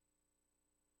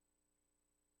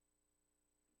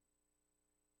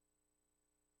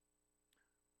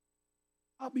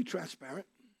 I'll be transparent.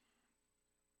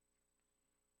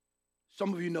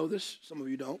 Some of you know this, some of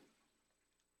you don't.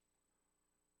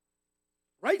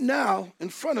 Right now, in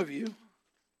front of you,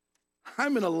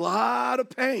 I'm in a lot of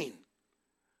pain.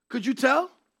 Could you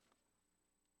tell?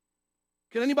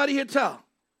 Can anybody here tell?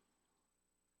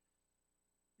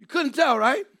 You couldn't tell,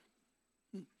 right?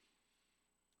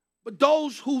 But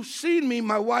those who've seen me,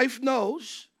 my wife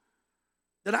knows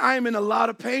that I am in a lot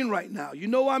of pain right now. You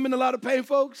know why I'm in a lot of pain,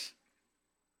 folks?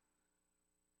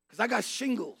 Because I got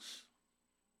shingles.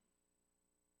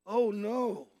 Oh,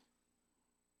 no.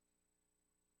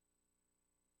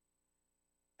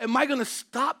 Am I going to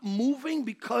stop moving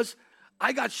because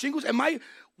I got shingles?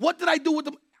 What did I do with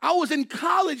them? I was in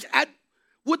college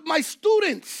with my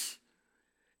students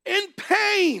in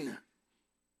pain.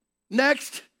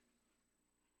 Next.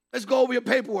 Let's go over your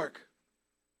paperwork.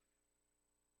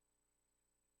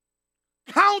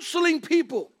 Counseling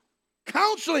people.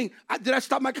 Counseling. Did I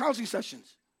stop my counseling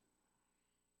sessions?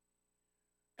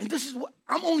 And this is what,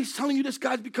 I'm only telling you this,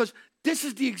 guys, because this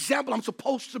is the example I'm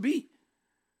supposed to be.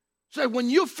 So when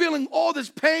you're feeling all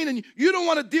this pain and you don't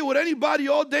want to deal with anybody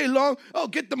all day long, oh,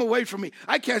 get them away from me.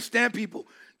 I can't stand people.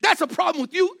 That's a problem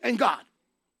with you and God.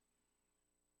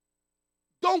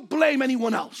 Don't blame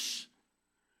anyone else.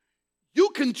 You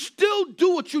can still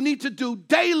do what you need to do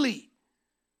daily.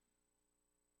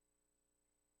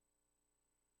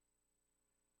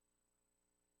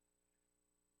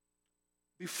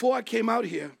 Before I came out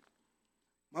here,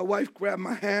 my wife grabbed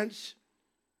my hands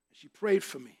and she prayed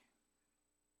for me.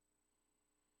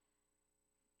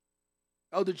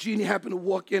 Elder Jeannie happened to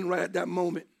walk in right at that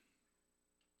moment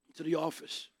to the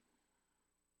office.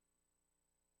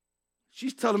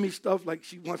 She's telling me stuff like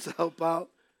she wants to help out.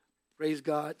 Praise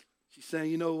God. She's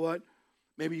saying, you know what?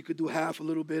 Maybe you could do half a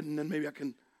little bit and then maybe I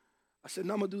can. I said,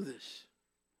 no, I'm going to do this.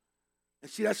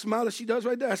 And see that smile that she does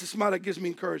right there? That's a smile that gives me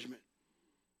encouragement.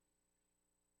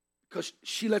 Because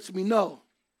she lets me know,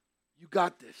 you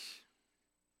got this.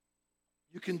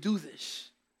 You can do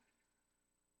this.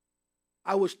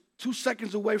 I was 2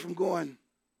 seconds away from going.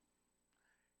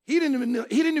 He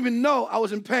didn't even know I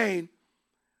was in pain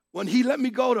when he let me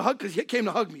go to hug, because he came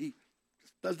to hug me. He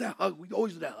does that hug. We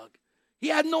always do that hug. He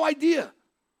had no idea.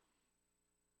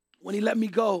 When he let me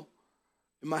go,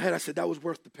 in my head I said, that was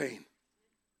worth the pain.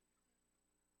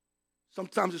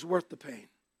 Sometimes it's worth the pain.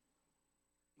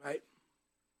 Right?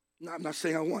 No, I'm not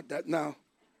saying I want that now.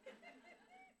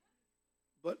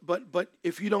 But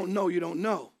if you don't know, you don't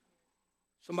know.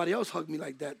 Somebody else hugged me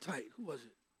like that tight. Who was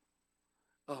it?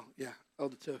 Oh, yeah,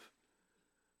 Elder Tiff.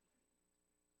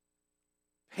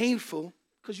 Painful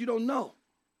because you don't know.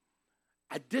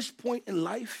 At this point in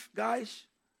life, guys,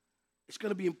 it's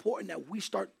going to be important that we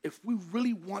start, if we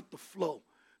really want the flow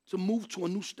to move to a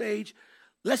new stage,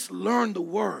 let's learn the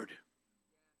word.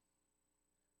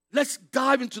 Let's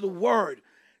dive into the word.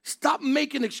 Stop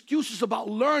making excuses about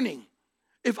learning.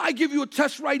 If I give you a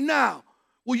test right now,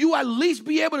 will you at least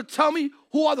be able to tell me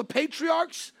who are the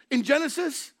patriarchs in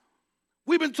Genesis?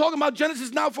 We've been talking about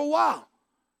Genesis now for a while.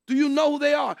 Do you know who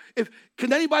they are?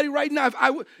 Can anybody right now,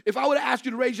 if I were to ask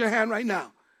you to raise your hand right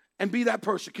now and be that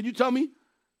person, can you tell me?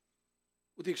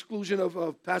 With the exclusion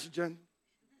of Pastor Jen.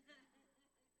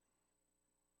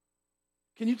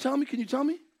 Can you tell me? Can you tell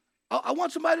me? I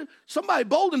want somebody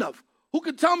bold enough who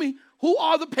can tell me who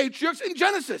are the patriarchs in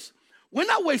Genesis. We're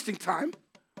not wasting time.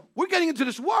 We're getting into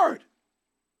this word.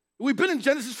 We've been in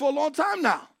Genesis for a long time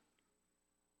now.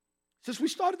 Since we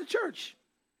started the church.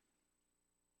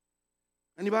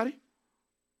 Anybody?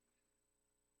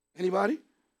 Anybody?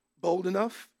 Bold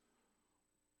enough?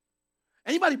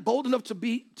 Anybody bold enough to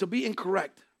be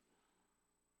incorrect?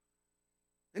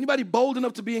 Anybody bold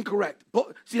enough to be incorrect?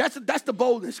 See, that's the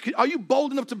boldness. Are you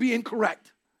bold enough to be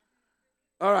incorrect?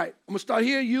 All right, I'm going to start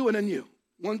here, you, and then you.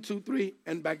 1, 2, 3,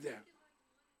 and back there.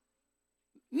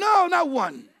 No, not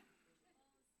one.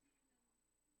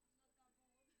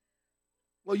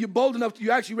 Well, you're bold enough you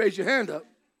actually raise your hand up.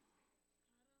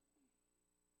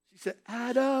 She said,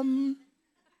 Adam.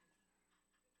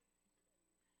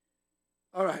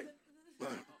 All right.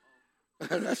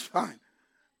 That's fine.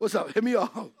 What's up? Hit me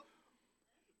off.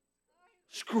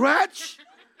 Scratch?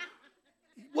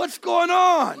 What's going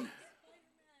on?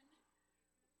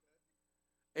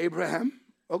 Abraham.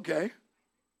 Okay.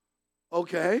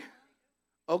 Okay.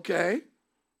 Okay.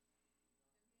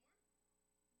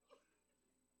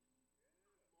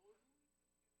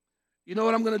 You know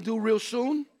what I'm going to do real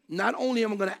soon? Not only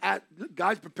am I going to add,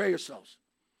 guys, prepare yourselves.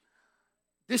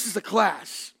 This is a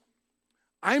class.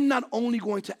 I'm not only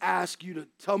going to ask you to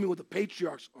tell me what the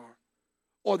patriarchs are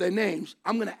or their names.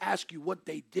 I'm going to ask you what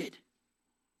they did.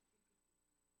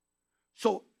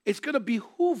 So it's going to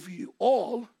behoove you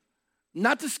all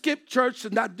not to skip church, to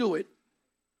not do it,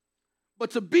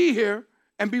 but to be here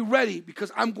and be ready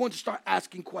because I'm going to start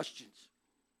asking questions.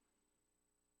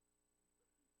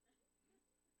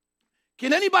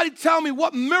 Can anybody tell me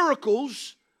what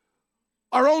miracles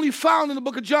are only found in the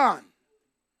book of John?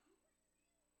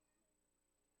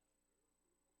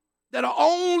 That are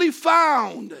only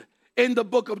found in the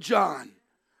book of John.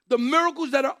 The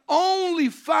miracles that are only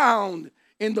found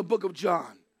in the book of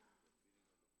John.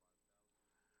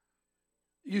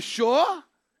 You sure?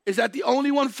 Is that the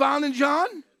only one found in John?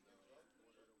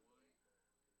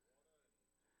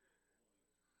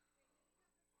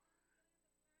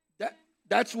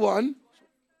 That's one.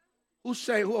 Who's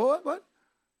saying what?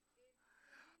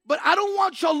 But I don't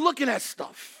want y'all looking at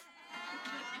stuff.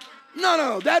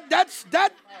 No, that's.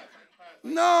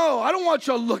 No, I don't want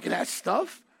y'all looking at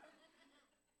stuff.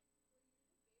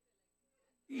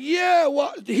 Yeah,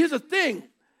 well, here's the thing.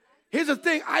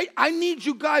 I need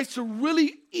you guys to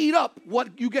really eat up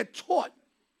what you get taught.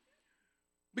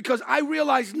 Because I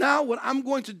realize now what I'm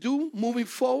going to do moving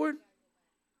forward,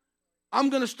 I'm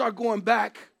going to start going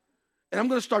back and I'm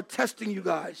going to start testing you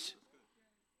guys.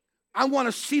 I want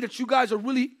to see that you guys are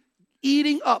really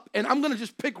eating up. And I'm going to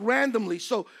just pick randomly.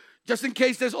 So just in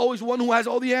case there's always one who has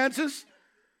all the answers,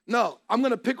 No, I'm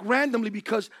going to pick randomly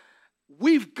because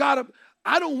we've got to,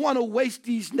 I don't want to waste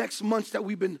these next months that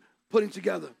we've been putting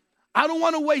together. I don't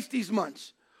want to waste these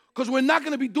months because we're not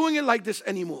going to be doing it like this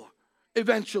anymore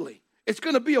eventually. It's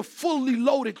going to be a fully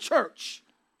loaded church.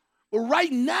 But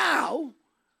right now,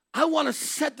 I want to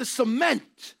set the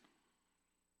cement.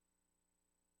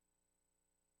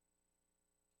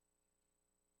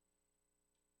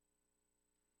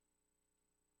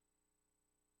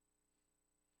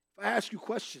 If I ask you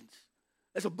questions,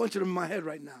 there's a bunch of them in my head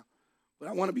right now, but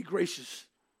I want to be gracious.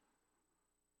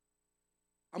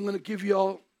 I'm going to give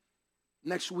y'all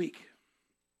next week.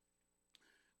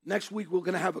 Next week, we're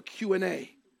going to have a Q&A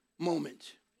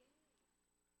moment.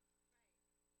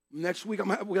 Next week,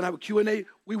 we're going to have a Q&A.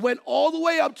 We went all the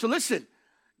way up to, listen,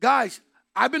 guys,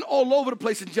 I've been all over the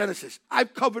place in Genesis.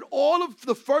 I've covered all of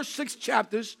the first 6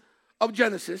 chapters of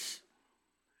Genesis,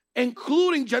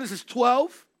 including Genesis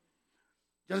 12,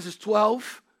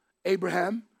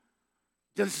 Abraham,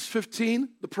 Genesis 15,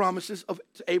 the promises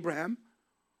to Abraham,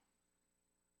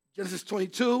 Genesis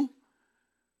 22,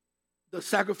 the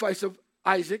sacrifice of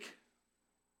Isaac.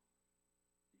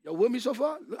 Y'all with me so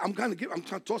far? I'm trying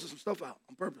to toss some stuff out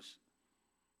on purpose.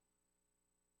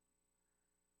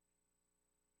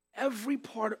 Every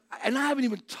part, and I haven't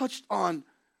even touched on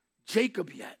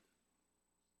Jacob yet.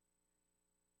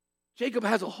 Jacob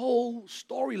has a whole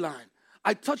storyline.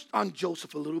 I touched on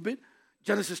Joseph a little bit.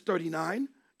 Genesis 39,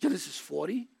 Genesis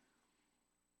 40.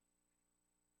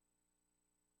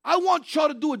 I want y'all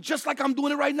to do it just like I'm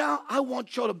doing it right now. I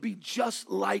want y'all to be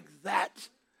just like that.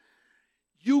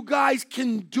 You guys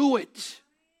can do it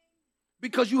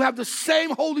because you have the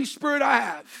same Holy Spirit I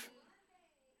have.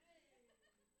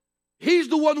 He's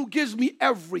the one who gives me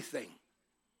everything.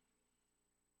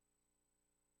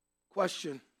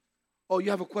 Question. Oh,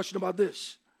 you have a question about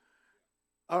this?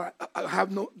 All right.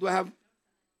 Do I have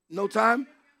no time?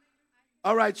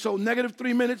 All right. So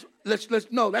 -3 minutes.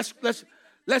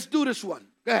 Let's do this one.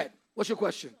 Go ahead. What's your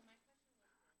question?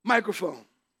 Microphone.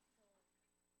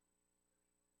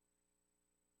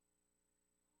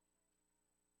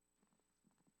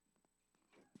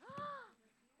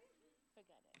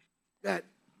 Go ahead.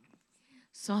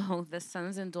 So the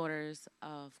sons and daughters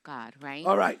of God, right?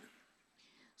 All right.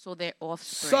 So their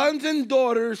offspring. Sons and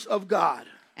daughters of God.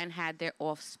 And had their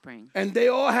offspring. And they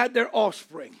all had their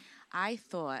offspring. I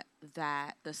thought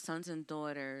that the sons and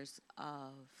daughters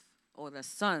the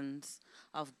sons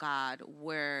of God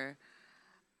were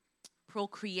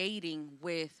procreating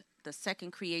with the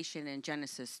second creation in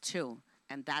Genesis 2.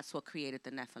 And that's what created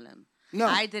the Nephilim. No.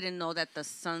 I didn't know that the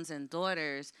sons and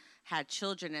daughters had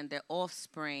children and their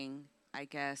offspring, I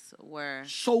guess, were...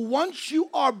 So once you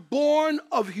are born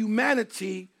of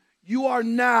humanity, you are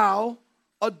now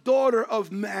a daughter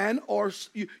of man, or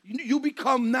you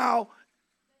become now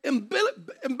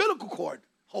umbilical cord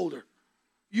holder.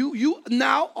 You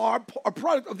now are a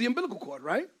product of the umbilical cord,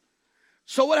 right?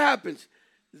 So what happens?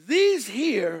 These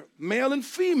here, male and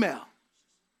female,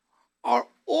 are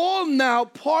all now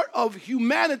part of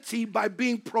humanity by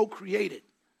being procreated.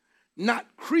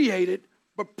 Not created,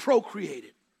 but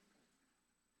procreated.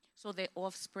 So their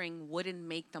offspring wouldn't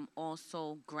make them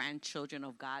also grandchildren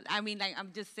of God. I mean, like,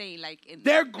 I'm just saying, like...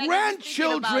 They're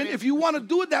grandchildren, if you want to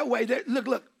do it that way.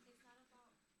 Look.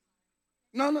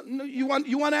 No, you want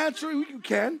to answer? You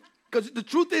can. Because the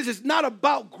truth is, it's not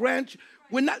about grandchildren.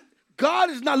 God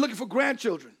is not looking for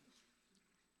grandchildren.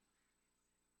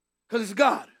 Because it's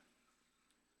God.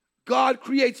 God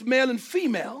creates male and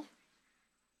female.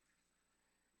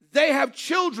 They have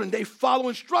children. They follow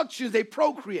instructions. They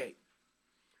procreate.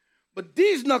 But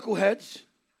these knuckleheads,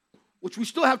 which we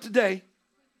still have today,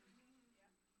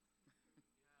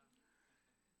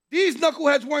 these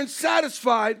knuckleheads weren't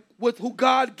satisfied with who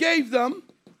God gave them.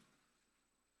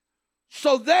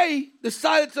 So they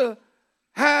decided to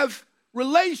have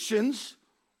relations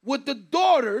with the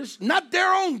daughters, not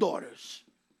their own daughters,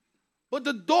 but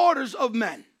the daughters of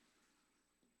men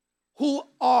who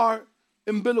are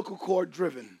umbilical cord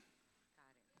driven.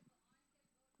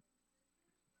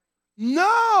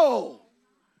 No,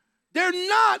 they're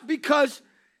not, because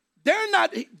they're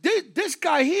not. This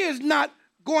guy here is not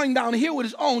going down here with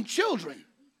his own children.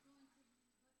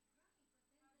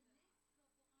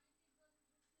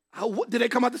 Did they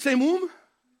come out the same womb?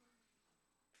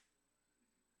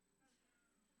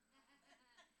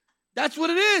 That's what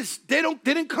it is. They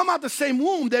didn't come out the same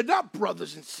womb. They're not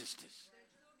brothers and sisters.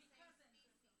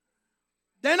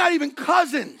 They're not even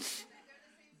cousins.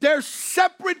 They're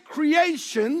separate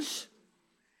creations.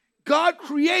 God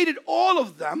created all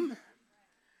of them.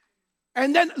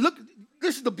 And then, look,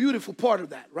 this is the beautiful part of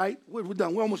that, right? We're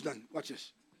done. We're almost done. Watch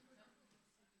this.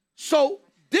 So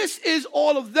This is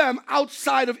all of them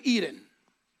outside of Eden,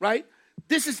 right?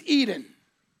 This is Eden.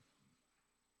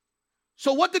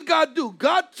 So what did God do?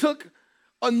 God took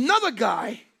another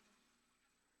guy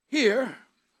here,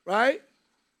 right?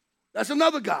 That's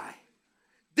another guy.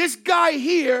 This guy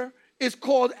here is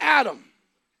called Adam.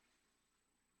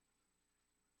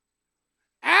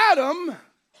 Adam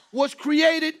was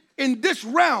created in this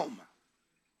realm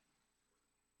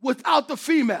without the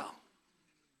female.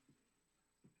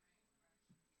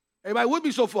 Everybody with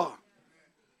me so far?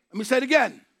 Let me say it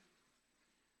again.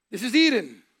 This is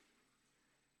Eden.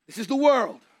 This is the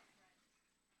world.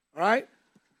 All right?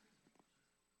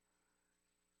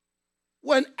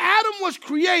 When Adam was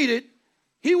created,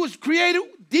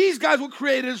 these guys were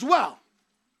created as well.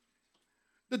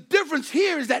 The difference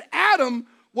here is that Adam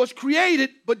was created,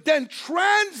 but then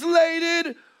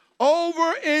translated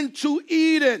over into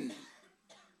Eden.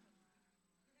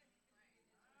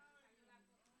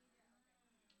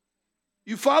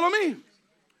 You follow me?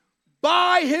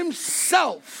 By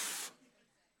himself.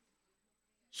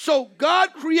 So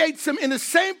God creates him in the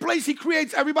same place he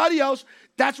creates everybody else.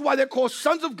 That's why they're called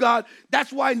sons of God.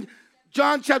 That's why in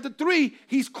John chapter 3,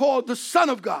 he's called the Son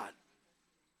of God.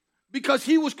 Because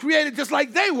he was created just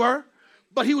like they were,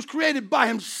 but he was created by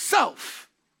himself.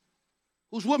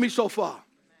 Who's with me so far?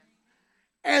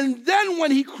 And then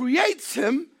when he creates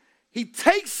him, he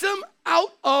takes him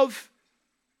out of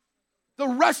the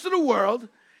rest of the world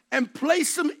and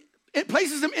places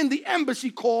him in the embassy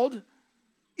called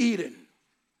Eden.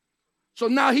 So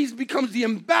now he becomes the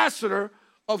ambassador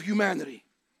of humanity.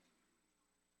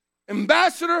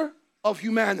 Ambassador of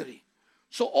humanity.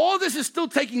 So all this is still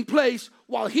taking place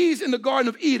while he's in the Garden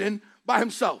of Eden by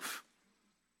himself.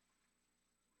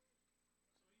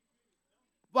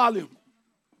 Volume.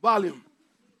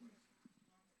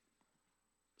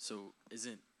 So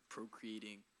isn't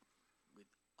procreating with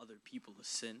other people a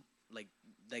sin? Like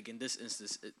in this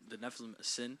instance, the Nephilim a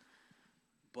sin.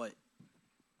 But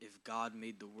if God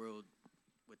made the world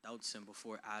without sin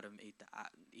before Adam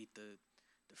ate the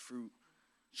fruit,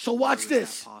 so watch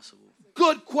this. Possible?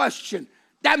 Good question.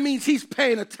 That means he's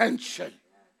paying attention.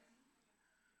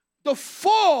 The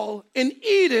fall in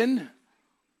Eden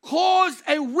caused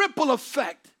a ripple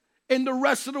effect in the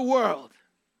rest of the world.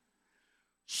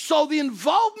 So the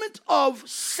involvement of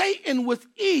Satan with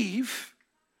Eve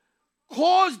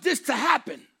caused this to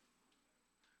happen.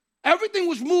 Everything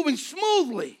was moving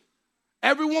smoothly.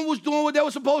 Everyone was doing what they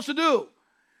were supposed to do.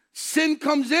 Sin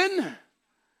comes in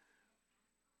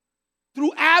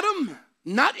through Adam,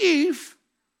 not Eve,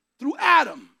 through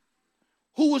Adam,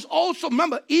 who was also,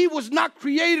 remember, Eve was not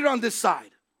created on this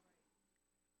side.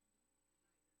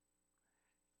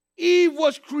 Eve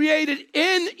was created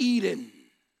in Eden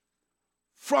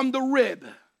from the rib.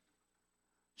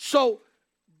 So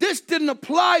this didn't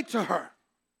apply to her.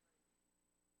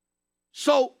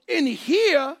 So in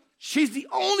here, she's the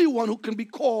only one who can be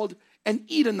called an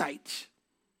Edenite.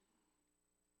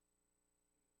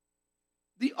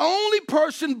 The only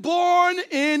person born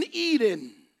in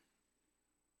Eden.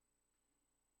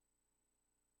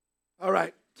 All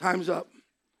right, time's up.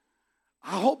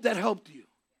 I hope that helped you.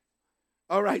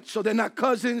 All right, so they're not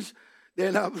cousins.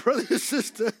 They're not brother and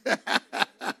sister.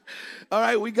 All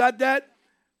right, we got that?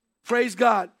 Praise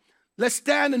God. Let's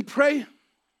stand and pray. Won't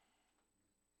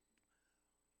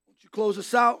you close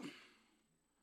us out?